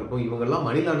குரூப்பா இருக்கட்டும், இவங்கெல்லாம்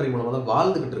மணி லாண்டரிங் மூலமா தான்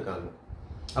வாழ்ந்துகிட்டு இருக்காங்க.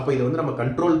 அப்போ இதை வந்து நம்ம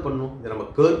கண்ட்ரோல் பண்ணணும், இதை நம்ம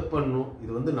கர்ப் பண்ணணும்.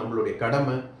 இது வந்து நம்மளுடைய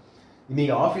கடமை.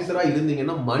 நீங்க ஆபீசரா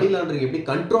இருந்தீங்கன்னா மணி லாண்டரிங் எப்படி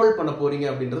கண்ட்ரோல் பண்ண போறீங்க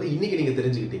அப்படின்றத இன்னைக்கு நீங்க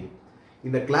தெரிஞ்சுக்கிட்டீங்க.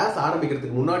 இந்த கிளாஸ்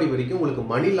ஆரம்பிக்கிறதுக்கு முன்னாடி வரைக்கும் உங்களுக்கு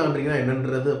மணி லாண்டரிங்னா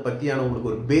என்னன்றது பத்தியான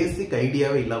உங்களுக்கு ஒரு பேசிக்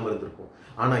ஐடியாவே இல்லாம இருந்திருக்கும்.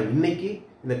 ஆனா இன்னைக்கு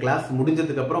இந்த கிளாஸ்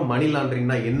முடிஞ்சதுக்கு அப்புறம் மணி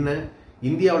லாண்டரிங்னா என்ன,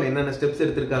 இந்தியாவில் என்னென்ன ஸ்டெப்ஸ்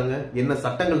எடுத்திருக்காங்க, என்ன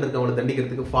சட்டங்கள் இருக்கு அவங்களை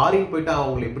தண்டிக்கிறதுக்கு, ஃபாரின் போயிட்டா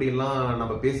அவங்களை எப்படி எல்லாம்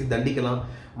நம்ம பேசி தண்டிக்கலாம்,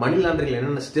 மணி லாண்டரிங்ல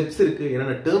என்னென்ன ஸ்டெப்ஸ் இருக்கு,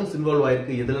 என்னென்ன டேர்ம்ஸ் இன்வால்வ்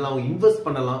ஆயிருக்கு, எதுல அவங்க இன்வெஸ்ட்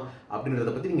பண்ணலாம்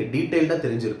அப்படின்றத பத்தி நீங்க டீடைல்டா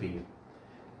தெரிஞ்சிருப்பீங்க.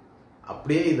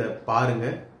 அப்படியே இதை பாருங்க,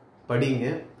 படிங்க.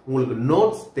 உங்களுக்கு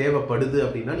நோட்ஸ் தேவைப்படுது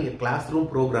அப்படின்னா நீங்க கிளாஸ்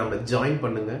ரூம் ப்ரோக்ராம்ல ஜாயின்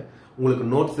பண்ணுங்க. உங்களுக்கு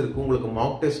நோட்ஸ் இருக்கும், உங்களுக்கு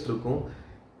மாக் டெஸ்ட் இருக்கும்.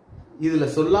 இதுல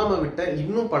சொல்லாம விட்ட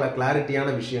இன்னும் பல கிளாரிட்டியான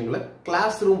விஷயங்களை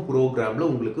கிளாஸ் ரூம் ப்ரோக்ராம்ல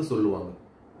உங்களுக்கு சொல்லுவாங்க.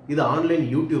 இது online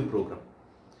YouTube program.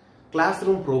 Class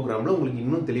room ப்ரோக்ராம்ல உங்களுக்கு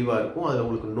இன்னும் தெளிவா இருக்கும். அதுல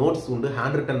உங்களுக்கு நோட்ஸ் உண்டு,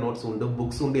 ஹேண்ட் ரிட்டன் நோட்ஸ் உண்டு,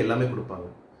 புக்ஸ் உண்டு, எல்லாமே கொடுப்பாங்க.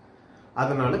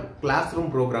 அதனால கிளாஸ்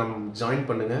ரூம் ப்ரோக்ராம் ஜாயின்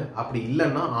பண்ணுங்க. அப்படி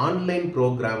இல்லைன்னா ஆன்லைன்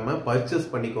ப்ரோக்ராமை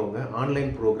பர்ச்சேஸ் பண்ணிக்கோங்க.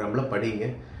 ஆன்லைன் ப்ரோக்ராம்ல படிங்க.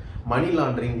 மணி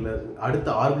லாண்டரிங்ல அடுத்த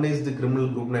ஆர்கனைஸ்டு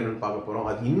கிரிமினல் குரூப்னா என்னன்னு பார்க்க போறோம்.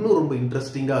 அது இன்னும் ரொம்ப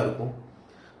இன்ட்ரெஸ்டிங்கா இருக்கும்.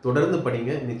 தொடர்ந்து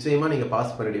படிங்க, நிச்சயமா நீங்க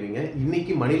பாஸ் பண்ணிடுவீங்க.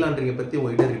 இன்னைக்கு மணி லாண்டரிங்கை பத்தி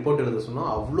உங்ககிட்ட ரிப்போர்ட் எழுத சொன்னா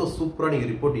அவ்வளோ சூப்பரா நீங்க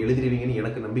ரிப்போர்ட் எழுதிடுவீங்கன்னு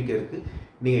எனக்கு நம்பிக்கை இருக்கு.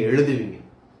 நீங்க எழுதுவீங்க.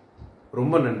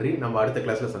 ரொம்ப நன்றி. நம்ம அடுத்த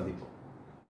கிளாஸ்ல சந்திப்போம்.